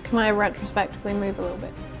 Can I retrospectively move a little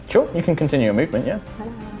bit? Sure, you can continue your movement, yeah.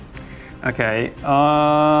 okay.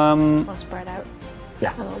 I'll spread out.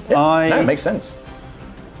 Yeah. A little bit. No, it makes sense.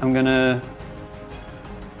 I'm gonna.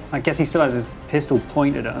 I guess he still has his pistol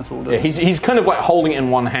pointed at us all. Yeah, he's kind of like holding it in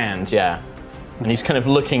one hand, yeah. And he's kind of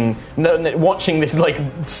looking, watching this like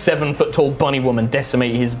 7 foot tall bunny woman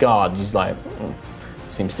decimate his guard. He's like,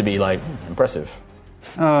 seems to be like, impressive.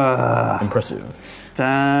 Impressive.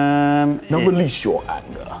 Damn. Now release your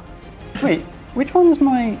anger. Wait, which one's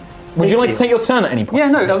my... Would you like to take your turn at any point? Yeah,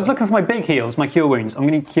 no, I was looking for my big heals, my cure wounds. I'm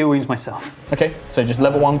going to cure wounds myself. Okay, so just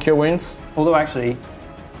level 1 cure wounds. Although actually,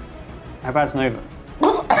 how bad's Nova?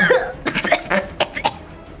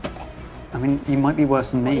 I mean, you might be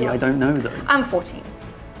worse than me, I don't know though. I'm 14.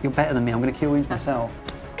 You're better than me, I'm going to cure wounds myself.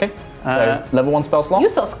 Okay, so level 1 spell slot. You're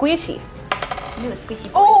so squishy. You a squishy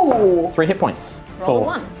boy. Oh! 3 hit points. Roll a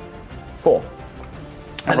 1. 4.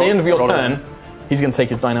 At the end of your turn, he's going to take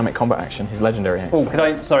his dynamic combat action, his legendary action. Oh, could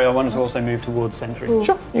I... Sorry, I wanted to also move towards Sentry.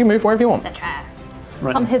 Sure, you move wherever you want. Etc.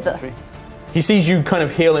 Right Come next to hither. Sentry. He sees you kind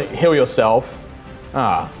of heal yourself.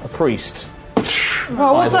 Ah, a priest.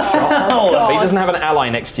 Fires a shot. But he doesn't have an ally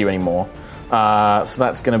next to you anymore. So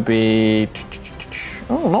that's going to be...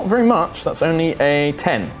 Oh, not very much. That's only a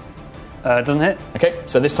 10. Doesn't hit? Okay,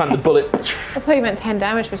 so this time the bullet... I thought you meant 10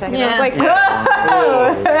 damage for a second. Yeah. I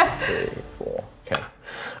was like, 3, 4. Okay.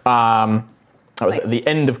 That was at the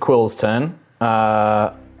end of Quill's turn.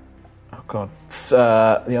 Oh, God. It's,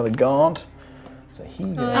 the other guard. So he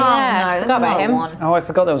goes... Oh, no, forgot there's about another him. one. Oh, I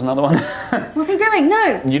forgot there was another one. What's he doing?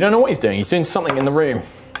 No. You don't know what he's doing. He's doing something in the room.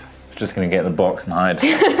 Just gonna get in the box and hide.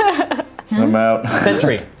 I'm out.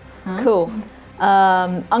 Sentry. Cool.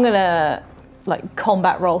 I'm gonna like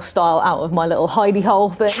combat roll style out of my little hidey hole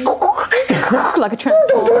thing, like a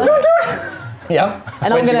transformer. Yeah.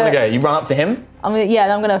 And Where I'm do you want to gonna- go? You run up to him? I'm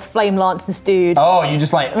gonna flame lance this dude. Oh, you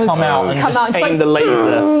just like come out and Come just out and aim just the like,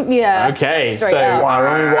 laser. Yeah. Okay, straight so out.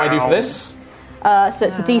 what do I do for this? So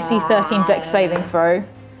it's a DC 13 Dex saving throw.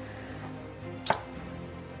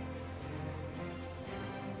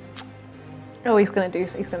 oh, he's going to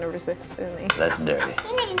resist, isn't he? Legendary.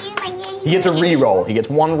 He gets a re-roll. He gets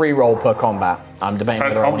 1 re-roll per combat. I'm debating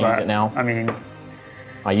whether I want to use it now. I mean...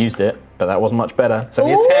 I used it, but that wasn't much better. So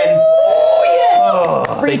he gets 10. Oh yes!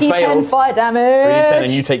 So he 3d10 fails. fire damage. 3d10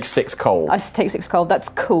 and you take 6 cold. I take 6 cold. That's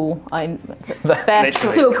cool. That's Literally.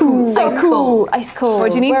 so cool. So cool. Ice cold.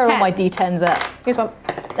 What do you need? Where are 10? all my d10s at? Here's one.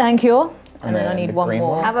 Thank you. And then I then need the one green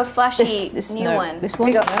more. one. Have a flashy This new no, one. This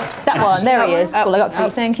one. Here you go. That one. There he is. Oh, Cool. I got 3. oh.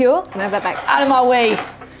 Thank you. Can I have that back? Out of my way.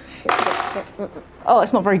 Oh,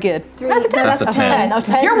 it's not very good. That's a 10. That's a 10. Now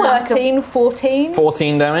 10, You're welcome. 13, 14.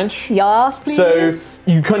 14 damage. Yes, please. So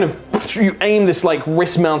you kind of you aim this like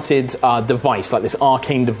wrist-mounted device, like this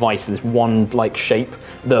arcane device with this wand like shape.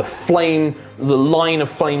 The line of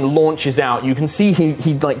flame launches out. You can see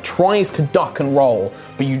he like tries to duck and roll,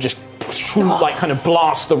 but you just like kind of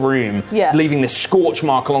blast the room, Yeah. leaving this scorch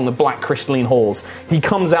mark along the black crystalline halls. He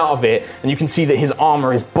comes out of it, and you can see that his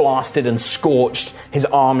armor is blasted and scorched. His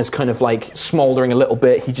arm is kind of like smoldering a little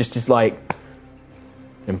bit. He just is like,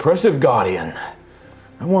 impressive, Guardian.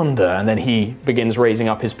 I wonder. And then he begins raising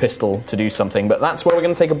up his pistol to do something. But that's where we're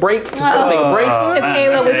going to take a break. 'Cause we're going to take a break. If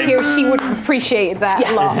Ayla was here, she would appreciate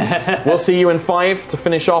that loss. We'll see you in 5 to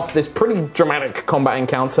finish off this pretty dramatic combat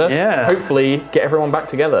encounter. Yeah. Hopefully get everyone back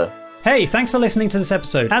together. Hey, thanks for listening to this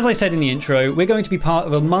episode. As I said in the intro, we're going to be part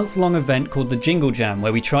of a month-long event called the Jingle Jam,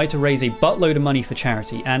 where we try to raise a buttload of money for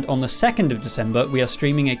charity, and on the 2nd of December, we are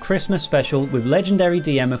streaming a Christmas special with legendary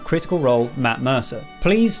DM of Critical Role, Matt Mercer.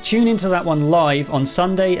 Please tune into that one live on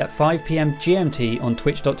Sunday at 5 PM GMT on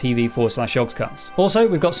twitch.tv/yogscast. Also,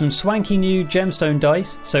 we've got some swanky new gemstone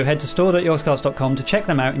dice, so head to store.yogscast.com to check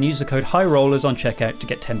them out and use the code HIGHROLLERS on checkout to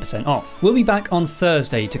get 10% off. We'll be back on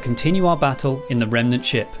Thursday to continue our battle in the Remnant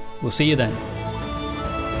ship. We'll see you then.